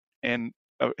out, and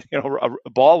a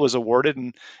ball was awarded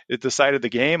and it decided the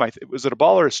game. Was it a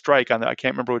ball or a strike on that? I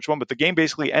can't remember which one, but the game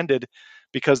basically ended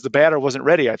because the batter wasn't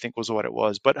ready, I think was what it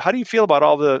was. But how do you feel about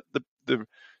all the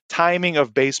timing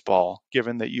of baseball,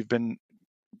 given that you've been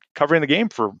covering the game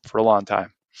for a long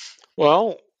time?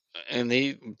 Well, in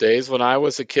the days when I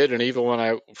was a kid, and even when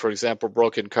I, for example,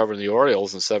 broke in covering the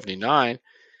Orioles in '79,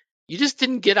 you just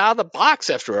didn't get out of the box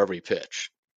after every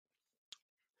pitch.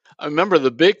 I remember the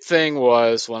big thing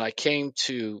was when I came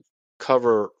to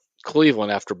cover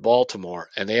Cleveland after Baltimore,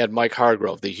 and they had Mike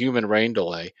Hargrove, the human rain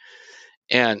delay.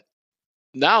 And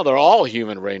now they're all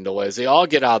human rain delays. They all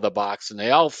get out of the box and they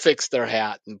all fix their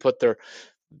hat and put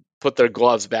their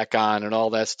gloves back on and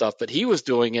all that stuff. But he was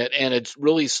doing it, and it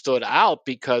really stood out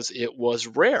because it was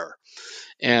rare.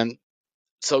 And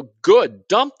so good,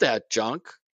 dump that junk,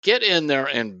 get in there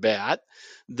and bat.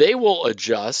 They will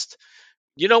adjust.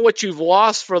 You know what you've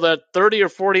lost for that 30 or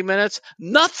 40 minutes?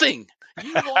 Nothing.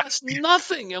 You lost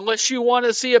nothing unless you want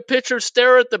to see a pitcher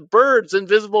stare at the birds,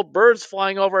 invisible birds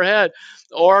flying overhead,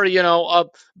 or, a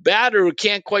batter who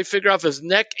can't quite figure out if his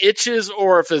neck itches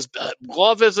or if his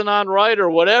glove isn't on right or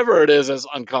whatever it is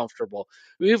uncomfortable.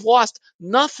 We've lost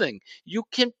nothing. You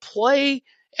can play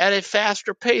at a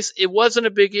faster pace. It wasn't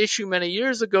a big issue many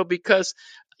years ago because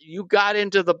you got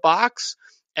into the box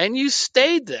and you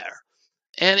stayed there.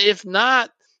 And if not,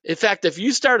 in fact, if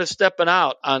you started stepping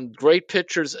out on great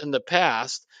pitchers in the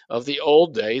past of the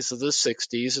old days of the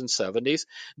 60s and 70s,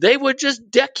 they would just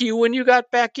deck you when you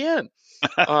got back in.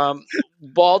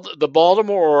 The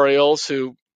Baltimore Orioles,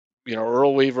 who,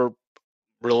 Earl Weaver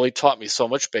really taught me so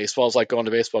much baseball. It was like going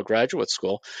to baseball graduate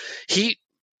school. He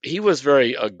was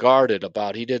very guarded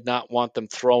about. He did not want them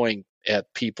throwing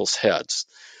at people's heads.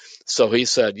 So he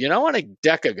said, when I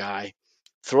deck a guy,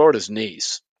 throw at his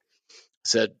knees.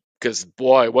 Said, because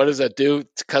boy, what does that do?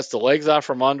 It cuts the legs off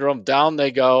from under them, down they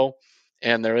go,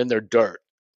 and they're in their dirt.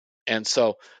 And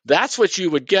so that's what you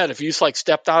would get if you just like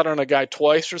stepped out on a guy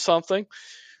twice or something.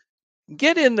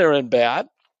 Get in there and bat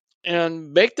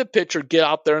and make the pitcher get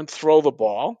out there and throw the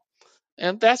ball,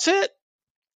 and that's it.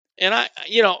 And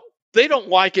they don't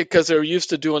like it because they're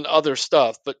used to doing other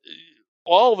stuff, but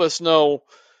all of us know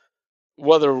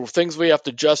whether things we have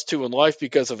to adjust to in life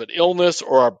because of an illness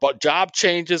or our job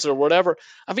changes or whatever.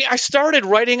 I mean, I started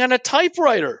writing on a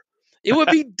typewriter. It would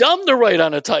be dumb to write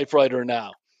on a typewriter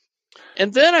now.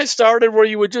 And then I started where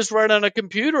you would just write on a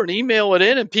computer and email it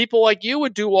in, and people like you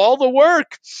would do all the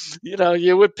work.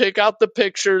 You would pick out the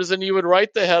pictures and you would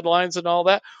write the headlines and all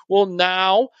that. Well,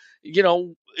 now,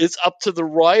 it's up to the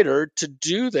writer to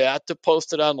do that, to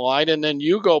post it online, and then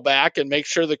you go back and make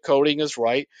sure the coding is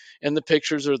right and the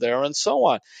pictures are there and so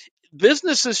on.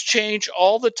 Businesses change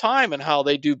all the time in how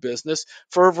they do business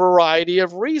for a variety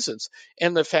of reasons.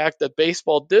 And the fact that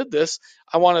baseball did this,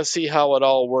 I want to see how it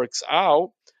all works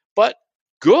out. But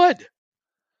good.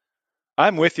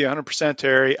 I'm with you 100%,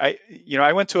 Terry.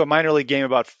 I went to a minor league game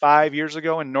about 5 years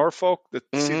ago in Norfolk to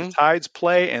see the Mm-hmm. Tides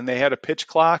play, and they had a pitch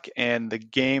clock, and the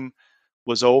game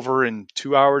was over in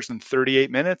 2 hours and 38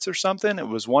 minutes or something. It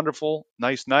was wonderful,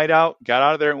 nice night out. Got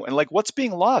out of there, and like, what's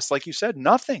being lost? Like you said,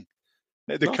 nothing.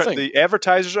 Nothing. The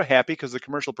advertisers are happy because the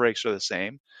commercial breaks are the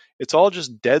same. It's all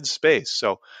just dead space.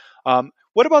 So,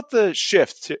 what about the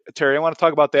shift, Terry? I want to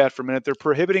talk about that for a minute. They're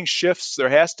prohibiting shifts. There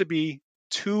has to be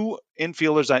two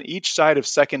infielders on each side of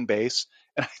second base.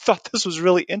 And I thought this was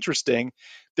really interesting.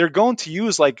 They're going to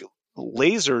use like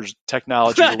lasers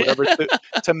technology or whatever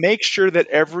to make sure that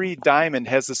every diamond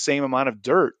has the same amount of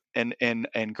dirt and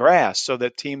grass so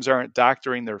that teams aren't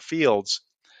doctoring their fields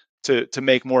to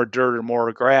make more dirt or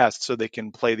more grass so they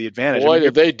can play the advantage. I Boy, mean,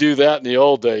 did they do that in the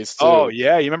old days oh too.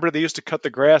 yeah, you remember they used to cut the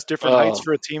grass different heights Oh,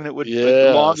 for a team that would leave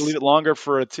yes. it longer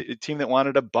for a team that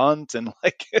wanted a bunt, and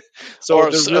like, so Or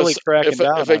they're really cracking if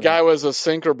down a on that. guy was a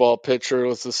sinker ball pitcher, it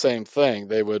was the same thing.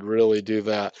 They would really do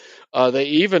that. They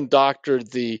even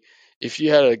doctored the if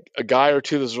you had a guy or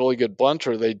two that's a really good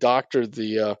blunter, they doctored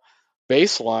the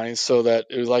baseline so that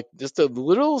it was like just a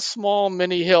little small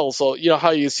mini hill. So you know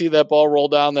how you see that ball roll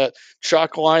down that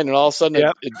chalk line, and all of a sudden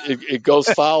Yep. it goes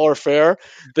foul or fair.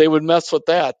 They would mess with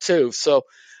that too. So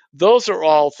those are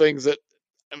all things that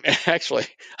I mean, actually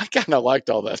I kind of liked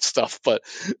all that stuff, but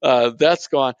that's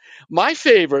gone. My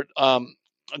favorite.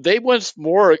 They was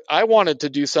more. I wanted to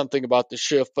do something about the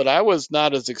shift, but I was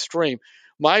not as extreme.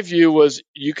 My view was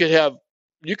you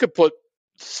could put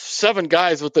 7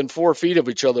 guys within 4 feet of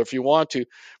each other if you want to,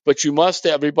 but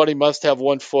everybody must have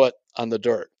 1 foot on the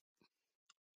dirt,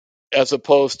 as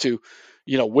opposed to,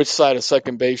 which side of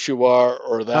second base you are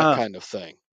or that Huh. kind of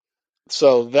thing.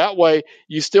 So that way,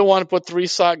 you still want to put 3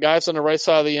 guys on the right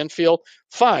side of the infield.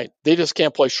 Fine, they just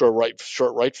can't play short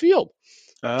right field.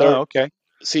 They're Okay.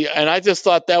 see, and I just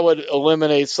thought that would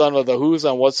eliminate some of the who's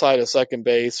on what side of second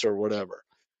base or whatever.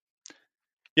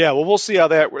 Yeah, well, we'll see how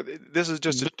that. This is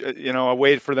just a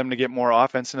way for them to get more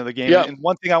offense into the game. And, Yep. and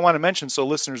one thing I want to mention, so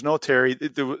listeners know, Terry,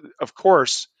 of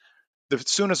course, as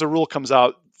soon as a rule comes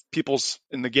out, people's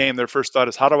in the game, their first thought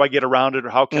is, how do I get around it, or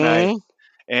how can I? Mm-hmm.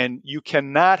 And you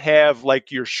cannot have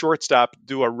like your shortstop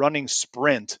do a running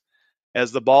sprint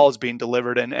as the ball is being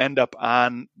delivered and end up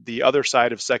on the other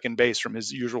side of second base from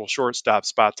his usual shortstop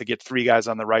spot to get 3 guys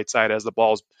on the right side as the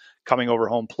ball's coming over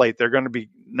home plate. They're going to be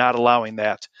not allowing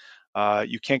that.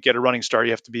 You can't get a running start.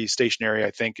 You have to be stationary,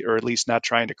 I think, or at least not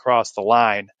trying to cross the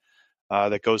line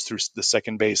that goes through the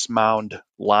second base mound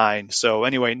line. So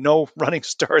anyway, no running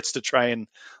starts to try and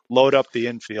load up the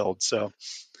infield. So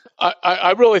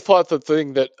I really thought the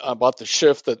thing that about the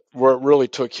shift that where it really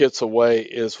took hits away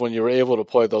is when you were able to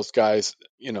play those guys,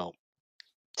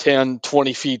 10,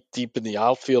 20 feet deep in the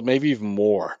outfield, maybe even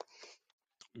more,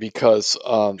 because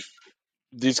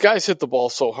these guys hit the ball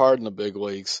so hard in the big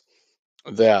leagues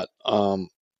that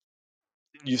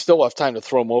you still have time to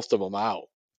throw most of them out,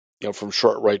 from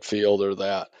short right field or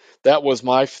that. That was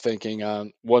my thinking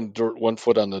on 1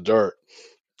 foot on the dirt,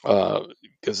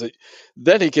 because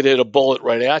then he could hit a bullet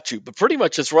right at you, but pretty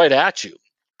much it's right at you.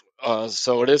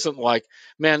 So it isn't like,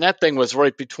 man, that thing was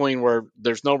right between where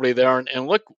there's nobody there, and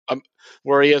look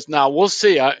where he is now. We'll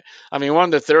see. I mean, one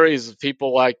of the theories is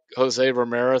people like Jose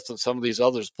Ramirez and some of these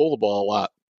others pull the ball a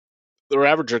lot. Their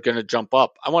average are going to jump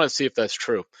up. I want to see if that's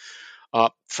true.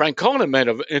 Francona made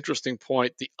an interesting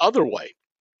point the other way,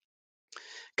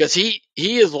 because he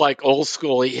is like old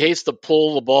school. He hates to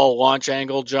pull the ball launch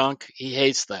angle junk. He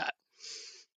hates that.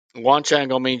 Launch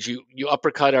angle means you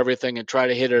uppercut everything and try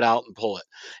to hit it out and pull it.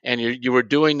 And you were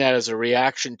doing that as a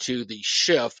reaction to the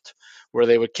shift where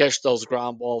they would catch those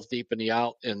ground balls deep in the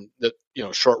out in the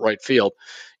short right field.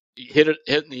 Hit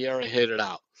in the air and hit it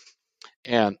out.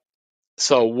 And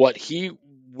so what he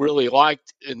really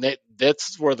liked, and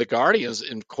that's where the Guardians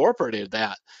incorporated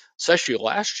that, especially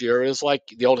last year, is like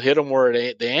the old hit them where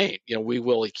they ain't, Wee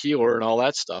Willie Keeler and all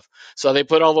that stuff. So they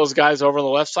put all those guys over on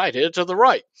the left side, hit it to the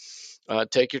right.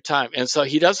 Take your time. And so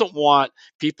he doesn't want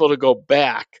people to go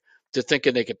back to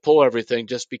thinking they could pull everything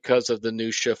just because of the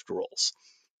new shift rules.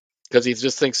 Because he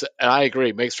just thinks, and I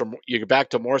agree, makes from you get back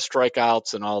to more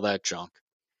strikeouts and all that junk.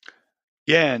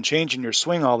 yeah, and changing your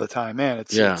swing all the time, man.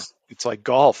 It's Yeah. it's it's like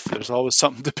golf. There's always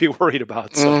something to be worried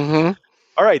about. So Mm-hmm.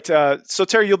 all right, so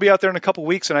Terry, you'll be out there in a couple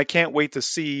weeks, and I can't wait to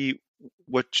see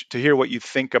to hear what you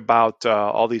think about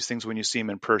all these things when you see them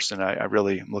in person. I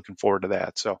really am looking forward to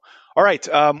that. So, all right,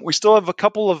 we still have a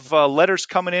couple of letters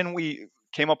coming in. We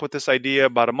came up with this idea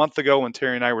about a month ago when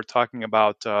Terry and I were talking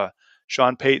about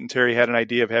Sean Payton. Terry had an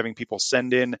idea of having people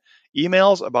send in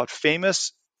emails about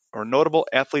famous or notable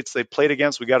athletes they played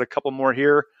against. We got a couple more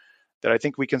here that I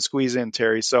think we can squeeze in,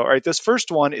 Terry. So, all right, this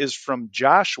first one is from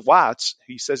Josh Watts.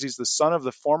 He says he's the son of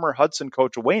the former Hudson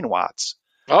coach Wayne Watts.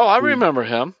 Oh, I remember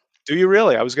him. Do you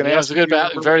really? I was going to Yeah, ask he's a if you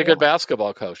remember very Wayne good Watts.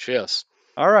 basketball coach. Yes.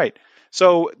 All right.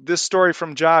 So, this story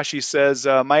from Josh, he says,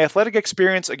 my athletic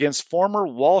experience against former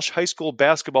Walsh High School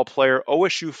basketball player,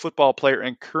 OSU football player,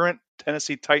 and current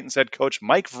Tennessee Titans head coach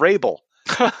Mike Vrabel.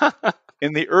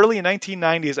 In the early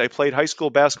 1990s, I played high school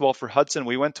basketball for Hudson.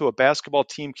 We went to a basketball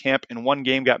team camp and one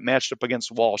game got matched up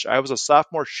against Walsh. I was a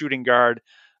sophomore shooting guard,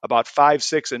 about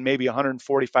 5'6" and maybe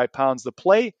 145 pounds. The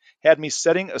play had me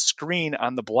setting a screen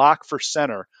on the block for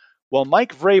center. While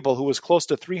Mike Vrabel, who was close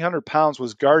to 300 pounds,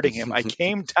 was guarding him, I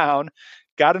came down,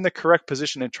 got in the correct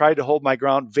position, and tried to hold my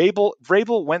ground.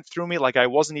 Vrabel went through me like I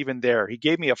wasn't even there. He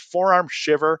gave me a forearm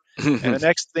shiver, and the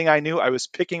next thing I knew, I was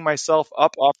picking myself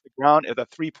up off the ground at the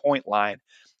 3-point line.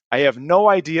 I have no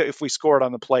idea if we scored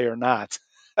on the play or not.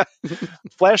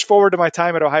 Flash forward to my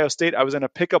time at Ohio State. I was in a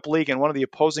pickup league, and one of the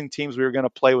opposing teams we were going to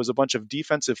play was a bunch of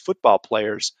defensive football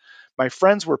players. My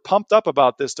friends were pumped up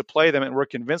about this to play them and were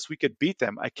convinced we could beat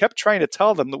them. I kept trying to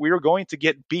tell them that we were going to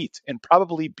get beat and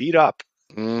probably beat up.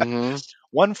 Mm-hmm.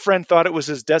 One friend thought it was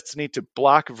his destiny to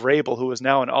block Vrabel, who was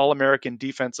now an All American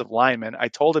defensive lineman. I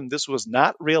told him this was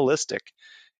not realistic.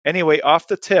 Anyway, off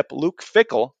the tip, Luke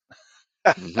Fickle,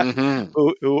 Mm-hmm.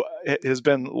 who has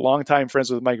been longtime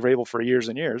friends with Mike Vrabel for years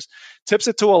and years, tips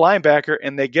it to a linebacker,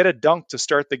 and they get a dunk to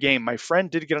start the game. My friend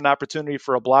did get an opportunity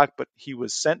for a block, but he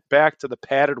was sent back to the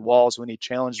padded walls when he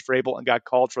challenged Vrabel and got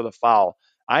called for the foul.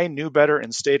 I knew better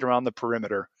and stayed around the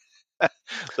perimeter.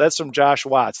 That's from Josh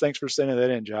Watts. Thanks for sending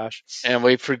that in, Josh. And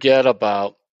we forget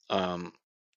about. I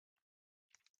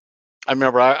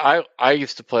remember I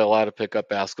used to play a lot of pickup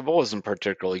basketball. Wasn't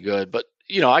particularly good, but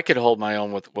I could hold my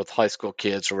own with high school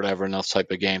kids or whatever in those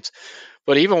type of games.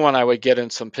 But even when I would get in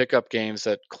some pickup games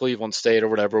at Cleveland State or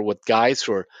whatever with guys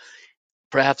who are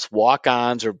perhaps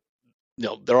walk-ons or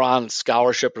they're on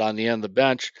scholarship and on the end of the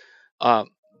bench,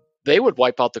 they would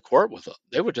wipe out the court with them.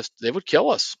 They would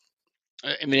kill us.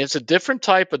 I mean, it's a different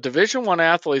type of Division I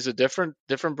athlete. Is a different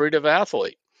breed of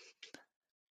athlete.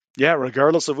 Yeah,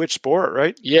 regardless of which sport,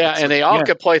 right? Yeah, and they all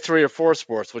could play 3 or 4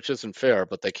 sports, which isn't fair,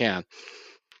 but they can.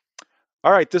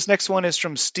 All right, this next one is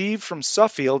from Steve from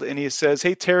Suffield, and he says,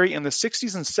 "Hey, Terry, in the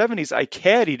 60s and 70s, I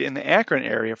caddied in the Akron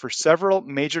area for several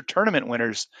major tournament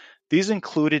winners. These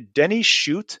included Denny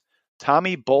Shute,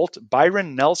 Tommy Bolt,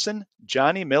 Byron Nelson,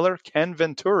 Johnny Miller, Ken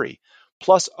Venturi,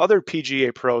 plus other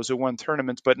PGA pros who won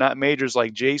tournaments but not majors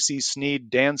like J.C. Sneed,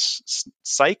 Dan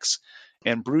Sykes,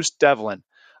 and Bruce Devlin.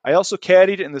 I also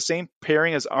caddied in the same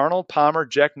pairing as Arnold Palmer,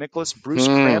 Jack Nicklaus, Bruce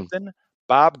Crampton,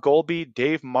 Bob Golby,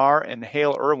 Dave Marr, and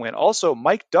Hale Irwin. Also,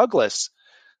 Mike Douglas,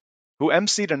 who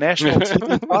emceed a national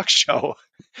TV talk show.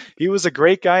 He was a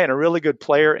great guy and a really good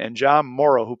player. And John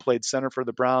Morrow, who played center for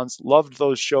the Browns. Loved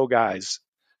those show guys."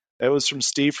 That was from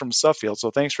Steve from Suffield. So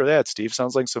thanks for that, Steve.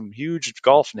 Sounds like some huge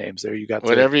golf names there you got.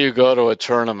 Whenever you go to a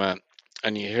tournament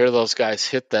and you hear those guys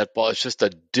hit that ball, it's just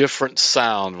a different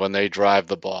sound when they drive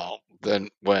the ball than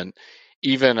when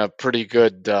even a pretty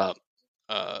good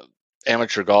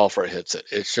amateur golfer hits it.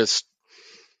 It's just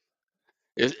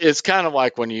it's kind of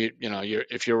like when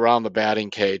if you're around the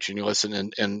batting cage and you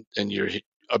listen and you're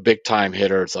a big time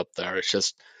hitter is up there. It's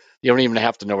just you don't even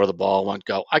have to know where the ball went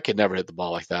go. I could never hit the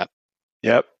ball like that.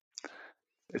 Yep.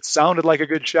 It sounded like a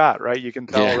good shot, right? You can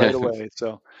tell right away.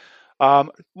 So,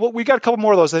 well, we got a couple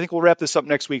more of those. I think we'll wrap this up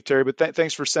next week, Terry. But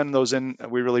thanks for sending those in.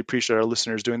 We really appreciate our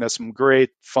listeners doing that. Some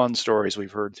great, fun stories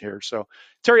we've heard here. So,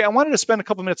 Terry, I wanted to spend a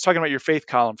couple minutes talking about your faith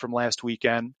column from last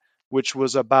weekend, which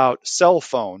was about cell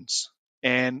phones.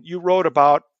 And you wrote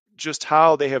about just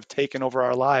how they have taken over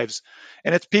our lives.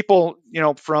 And it's people,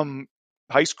 from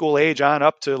high school age on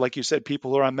up to, like you said,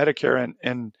 people who are on Medicare,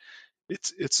 and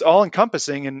it's all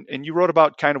encompassing. And you wrote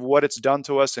about kind of what it's done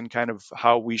to us and kind of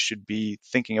how we should be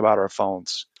thinking about our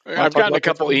phones. I've gotten a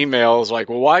couple emails like,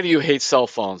 well, why do you hate cell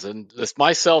phones? And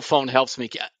my cell phone helps me.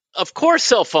 Of course,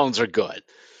 cell phones are good.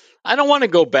 I don't want to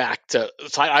go back to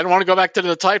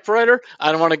the typewriter.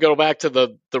 I don't want to go back to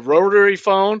the rotary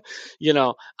phone.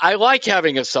 I like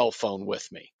having a cell phone with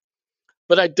me.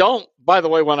 But I don't, by the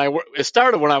way, it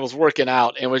started when I was working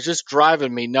out and it was just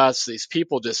driving me nuts. These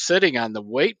people just sitting on the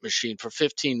weight machine for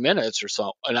 15 minutes or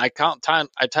so. And I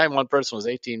timed one person was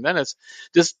 18 minutes,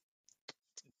 just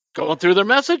going through their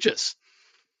messages.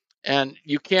 And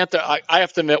you can't, I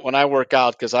have to admit, when I work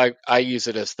out, because I use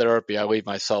it as therapy, I leave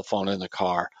my cell phone in the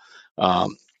car. But,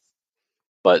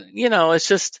 it's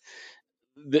just,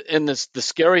 the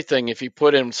scary thing, if you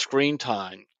put in screen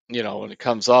time, when it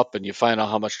comes up and you find out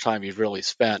how much time you've really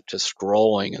spent just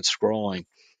scrolling and scrolling.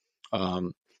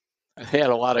 I had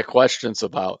a lot of questions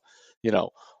about,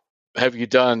 have you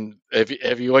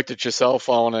looked at your cell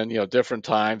phone and, different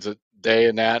times a day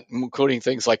and that, including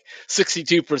things like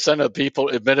 62% of people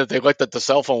admitted they looked at the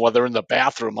cell phone while they're in the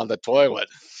bathroom on the toilet.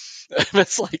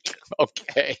 It's like,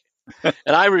 okay.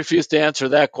 And I refuse to answer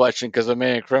that question because it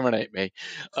may incriminate me.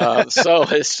 So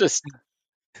it's just,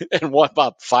 and what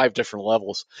about 5 different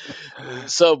levels?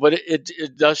 So, but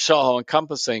it does show how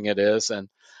encompassing it is. And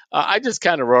I just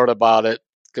kind of wrote about it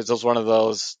because it was one of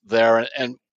those there.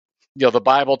 And the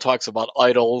Bible talks about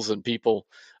idols and people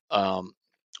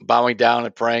bowing down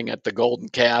and praying at the golden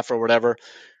calf or whatever.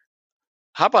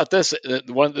 How about this?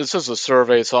 This is a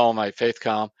survey, it's all in my faith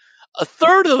column. A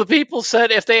third of the people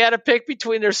said if they had to pick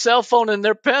between their cell phone and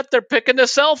their pet, they're picking the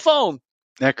cell phone.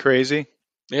 Isn't that crazy?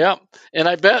 Yeah. And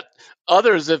I bet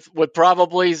others would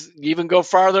probably even go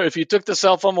farther. If you took the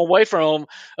cell phone away from them,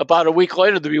 about a week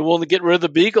later, they'd be willing to get rid of the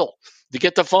Beagle to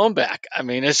get the phone back. I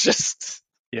mean, it's just,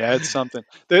 Yeah, it's something.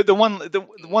 The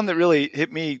one that really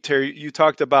hit me, Terry, you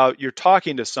talked about you're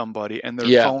talking to somebody and their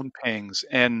Yeah. phone pings,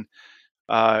 and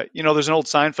there's an old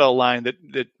Seinfeld line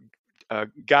that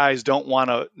guys don't want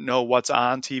to know what's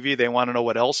on TV; they want to know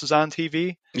what else is on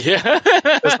TV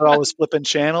because they're Yeah. always flipping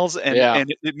channels, and Yeah.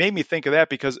 it made me think of that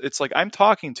because it's like I'm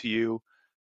talking to you,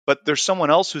 but there's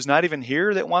someone else who's not even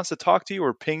here that wants to talk to you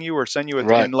or ping you or send you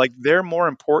Right. and like they're more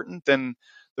important than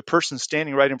the person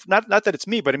standing right in front. Not that it's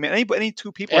me, but I mean any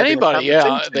two people having a Anybody, yeah,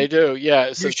 conversation, they do.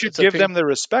 Yeah, you should it's a give them the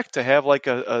respect to have like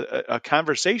a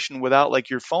conversation without like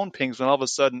your phone pings when all of a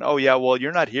sudden, oh yeah, well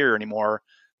you're not here anymore.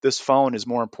 This phone is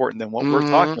more important than what we're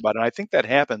talking Mhm. about, and I think that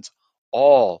happens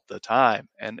all the time,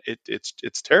 and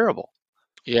it's terrible.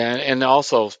 Yeah, and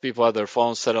also people have their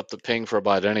phones set up to ping for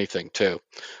about anything too.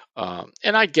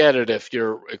 And I get it if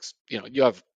you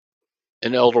have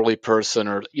an elderly person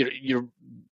or you're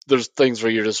there's things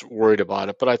where you're just worried about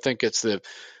it. But I think it's the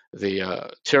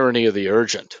tyranny of the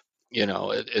urgent.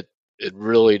 It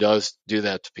really does do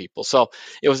that to people. So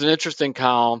it was an interesting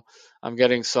column. I'm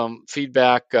getting some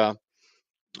feedback. Uh,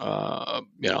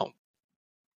 you know,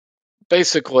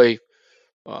 Basically,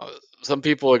 uh, some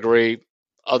people agree.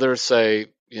 Others say,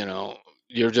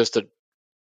 you're just a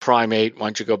primate. Why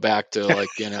don't you go back to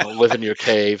live in your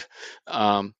cave?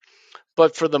 Um,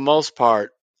 but for the most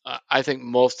part, I think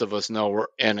most of us know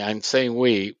and I'm saying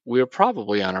we're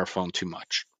probably on our phone too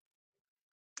much.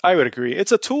 I would agree.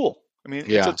 It's a tool. I mean,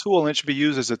 it's a Yeah, tool and it should be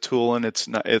used as a tool, and it's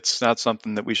not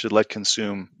something that we should let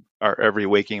consume our every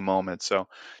waking moment. So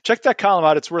check that column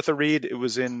out. It's worth a read. It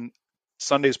was in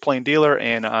Sunday's Plain Dealer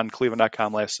and on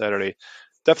Cleveland.com last Saturday.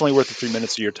 Definitely worth the 3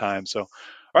 minutes of your time. So, all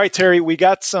right, Terry, we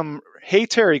got some Hey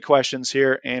Terry questions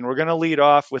here, and we're going to lead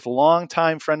off with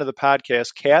longtime friend of the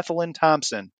podcast, Kathleen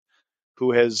Thompson,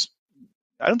 who has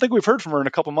I don't think we've heard from her in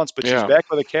a couple months, but she's yeah. back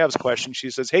with a Cavs question. She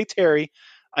says, "Hey Terry,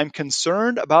 I'm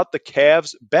concerned about the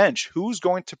Cavs bench. Who's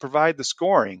going to provide the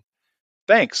scoring?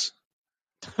 Thanks.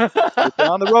 We're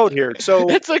down the road here."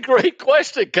 So It's a great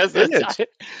question because it is.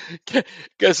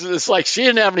 it's like she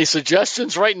didn't have any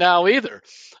suggestions right now either,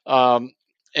 um,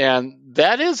 and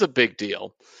that is a big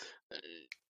deal.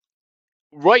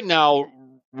 Right now,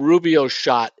 Rubio's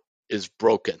shot is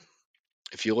broken.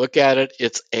 If you look at it,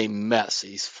 it's a mess.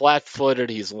 He's flat-footed.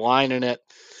 He's lining it.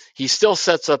 He still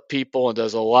sets up people and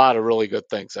does a lot of really good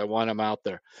things. I want him out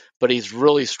there, but he's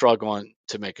really struggling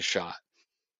to make a shot.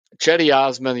 Chetty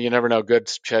Osman, you never know, good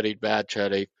Chetty, bad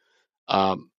Chetty.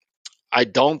 Um, I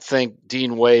don't think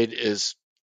Dean Wade is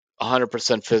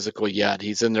 100% physical yet.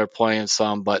 He's in there playing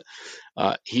some, but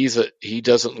he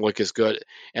doesn't look as good,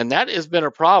 and that has been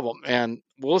a problem. And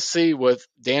we'll see with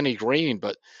Danny Green,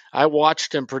 but I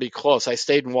watched him pretty close. I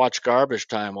stayed and watched Garbage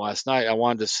Time last night. I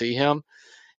wanted to see him,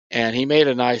 and he made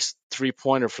a nice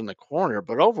 3-pointer from the corner.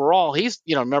 But overall,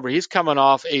 remember he's coming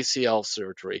off ACL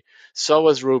surgery. So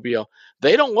is Rubio.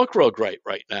 They don't look real great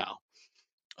right now.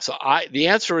 So the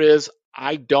answer is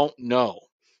I don't know.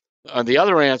 The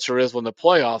other answer is when the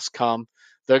playoffs come,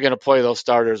 they're going to play those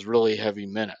starters really heavy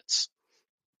minutes.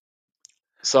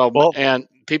 So, Well, and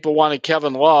people wanted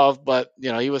Kevin Love, but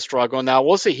he was struggling. Now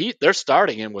we'll see. They're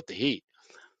starting him with the Heat.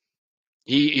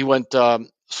 He went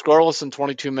scoreless in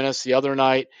 22 minutes the other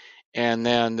night, and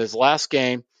then his last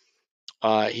game,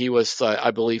 he was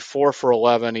I believe 4 for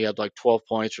 11. He had like 12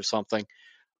 points or something.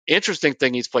 Interesting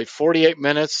thing, he's played 48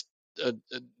 minutes,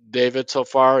 David, so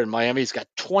far in Miami. He's got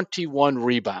 21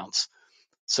 rebounds.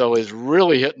 So he's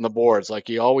really hitting the boards like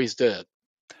he always did.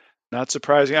 not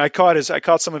surprising. I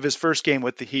caught some of his first game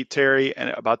with the Heat, Terry, and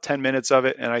about 10 minutes of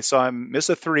it, and I saw him miss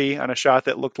a three on a shot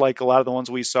that looked like a lot of the ones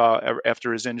we saw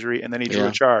after his injury, and then he drew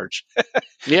a Yeah. charge.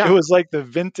 It Yeah. was like the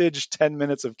vintage 10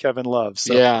 minutes of Kevin Love.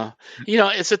 So Yeah.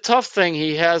 It's a tough thing.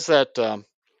 He has that,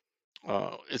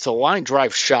 it's a line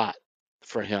drive shot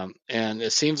for him. And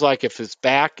it seems like if his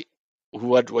back,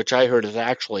 which I heard is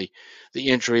actually the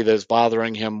injury that is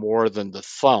bothering him more than the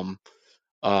thumb,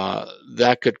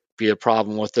 that could be a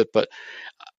problem with it. But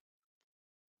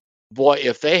boy,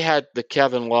 if they had the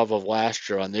Kevin Love of last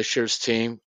year on this year's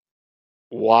team,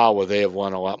 wow, would they have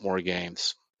won a lot more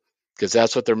games? Because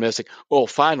that's what they're missing. Oh,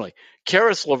 finally,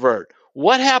 Karis LeVert.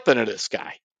 What happened to this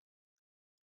guy?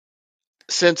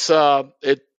 Since I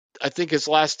think his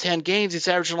last 10 games, he's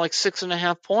averaging like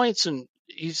 6.5 points, and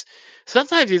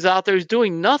sometimes he's out there, he's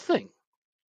doing nothing.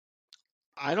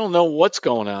 I don't know what's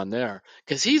going on there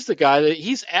because he's the guy that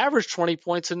he's averaged 20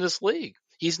 points in this league.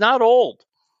 He's not old.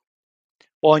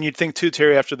 well, and you'd think too,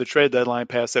 Terry, after the trade deadline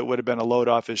pass, that would have been a load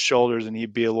off his shoulders, and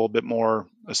he'd be a little bit more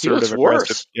He assertive, looks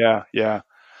aggressive. worse. Yeah, yeah.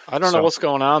 I don't know So, what's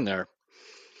going on there.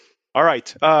 all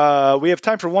right, we have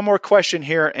time for one more question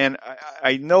here, and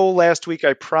I know last week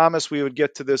I promised we would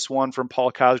get to this one from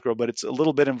Paul Cosgrove, but it's a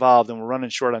little bit involved and we're running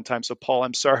short on time. So Paul,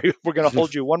 I'm sorry. We're going to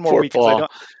hold you one more Poor week because Paul.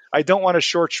 I don't want to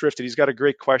short shrift it. He's got a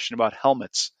great question about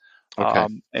helmets. Okay.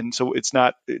 And so it's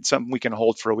something we can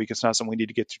hold for a week. It's not something we need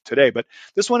to get through today. But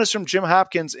this one is from Jim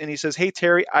Hopkins, and he says, "Hey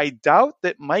Terry, I doubt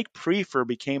that Mike Prefer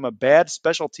became a bad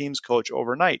special teams coach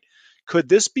overnight. Could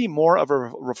this be more of a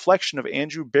reflection of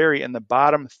Andrew Berry and the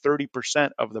bottom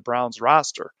 30% of the Browns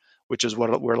roster, which is where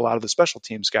a lot of the special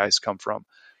teams guys come from?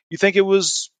 You think it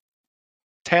was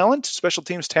talent, special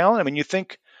teams talent? I mean, you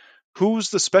think who's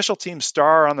the special team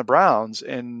star on the Browns,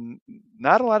 and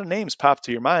not a lot of names pop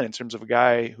to your mind in terms of a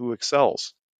guy who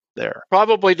excels there."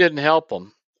 Probably didn't help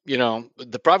them.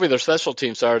 Probably their special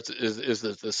team star is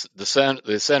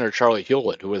the center Charlie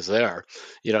Hewlett, who is there.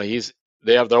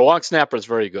 They have their long snapper is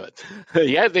very good.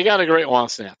 Yeah, they got a great long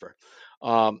snapper.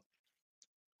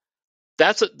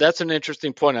 That's an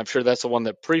interesting point. I'm sure that's the one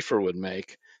that Prefer would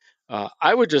make.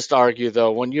 I would just argue,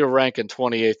 though, when you're ranking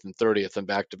 28th and 30th in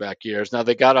back-to-back years, now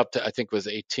they got up to, I think it was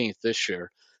 18th this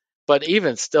year, but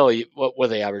even still, what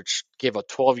they averaged, gave up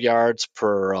 12 yards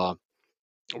per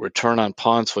return on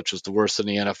punts, which is the worst in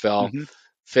the NFL. Mm-hmm.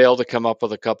 Failed to come up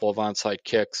with a couple of onside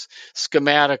kicks.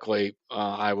 Schematically,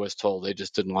 I was told they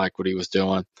just didn't like what he was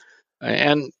doing.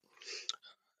 And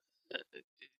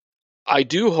I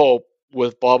do hope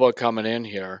with Bubba coming in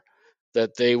here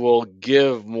that they will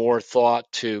give more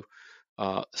thought to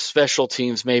special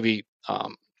teams, maybe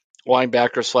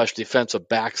linebackers / defensive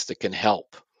backs that can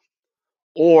help,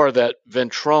 or that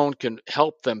Ventrone can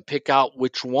help them pick out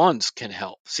which ones can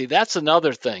help. See, that's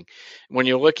another thing. When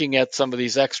you're looking at some of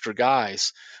these extra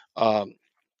guys,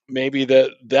 maybe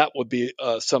that would be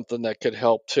something that could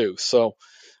help too. So,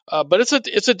 but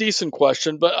it's a decent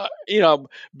question. But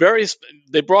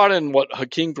they brought in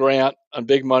Hakeem Grant on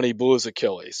big money, blew his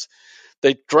Achilles.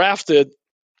 They drafted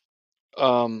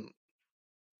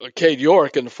Cade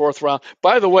York in the 4th round.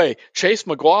 By the way, Chase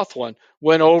McLaughlin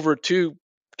went over to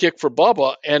kick for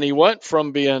Bubba, and he went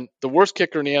from being the worst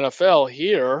kicker in the NFL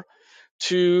here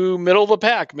to middle of the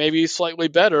pack, maybe slightly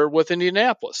better with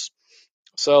Indianapolis.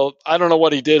 So I don't know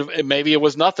what he did. Maybe it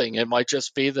was nothing. It might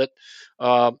just be that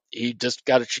he just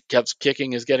kept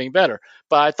kicking is getting better.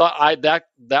 But I thought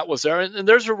that was there, and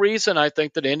there's a reason I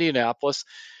think that Indianapolis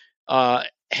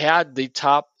had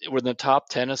were in the top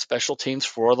 10 of special teams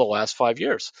for the last 5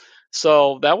 years.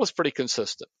 So that was pretty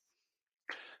consistent.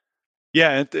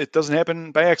 Yeah, it doesn't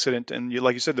happen by accident. And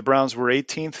like you said, the Browns were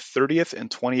 18th, 30th, and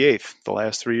 28th the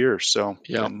last 3 years. So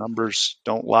the numbers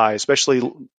don't lie, especially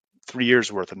 3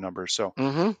 years worth of numbers. So,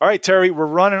 All right, Terry, we're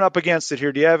running up against it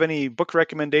here. Do you have any book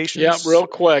recommendations? Yeah, real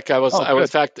quick. I was in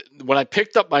fact, when I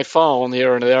picked up my phone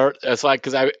here and there, it's like,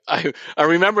 because I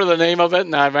remember the name of it,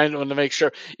 and I wanted to make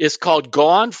sure. It's called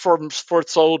Gone for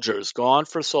Soldiers. Gone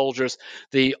for Soldiers.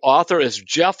 The author is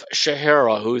Jeff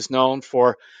Shahara, who's known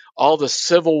for all the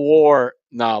Civil War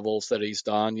novels that he's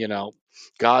done.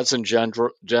 Gods and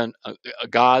Generals,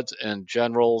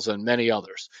 and many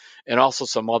others, and also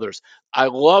some others. I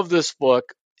love this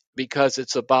book because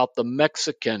it's about the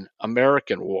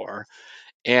Mexican-American War,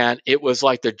 and it was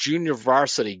like the junior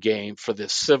varsity game for the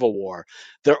Civil War.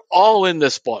 They're all in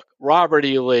this book. Robert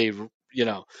E. Lee,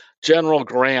 General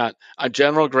Grant,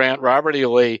 Robert E.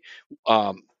 Lee.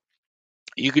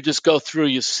 You could just go through,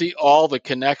 you see all the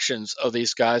connections of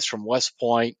these guys from West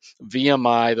Point,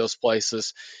 VMI, those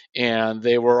places, and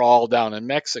they were all down in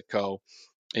Mexico.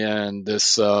 And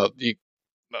this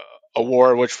a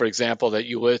war which, for example, that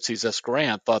Ulysses S.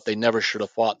 Grant thought they never should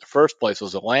have fought in the first place,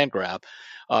 was a land grab.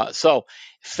 So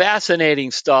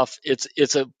fascinating stuff.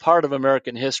 It's a part of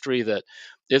American history that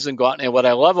isn't gone. And what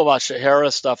I love about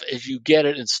Shahara stuff is you get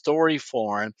it in story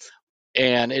form,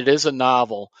 and it is a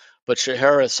novel, but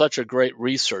Shahara is such a great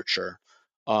researcher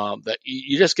that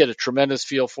you just get a tremendous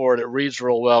feel for it. It reads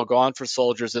real well. Gone for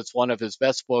Soldiers, it's one of his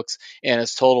best books, and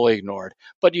it's totally ignored.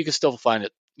 But you can still find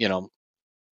it,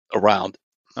 around.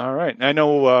 All right. I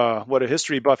know what a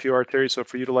history buff you are, Terry, so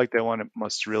for you to like that one, it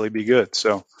must really be good.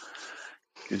 So,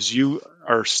 because you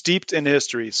are steeped in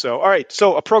history. So, all right.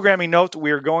 So, a programming note,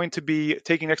 we are going to be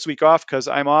taking next week off because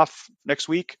I'm off next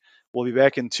week. We'll be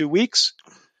back in 2 weeks.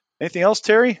 Anything else,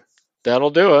 Terry? That'll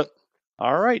do it.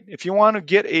 All right. If you want to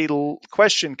get a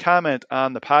question, comment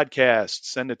on the podcast,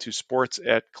 send it to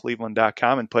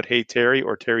sports@cleveland.com and put "Hey Terry"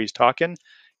 or "Terry's talking"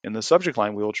 in the subject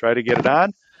line. We will try to get it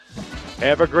on.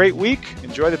 Have a great week.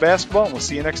 Enjoy the basketball, and we'll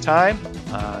see you next time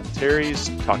on Terry's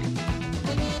Talking.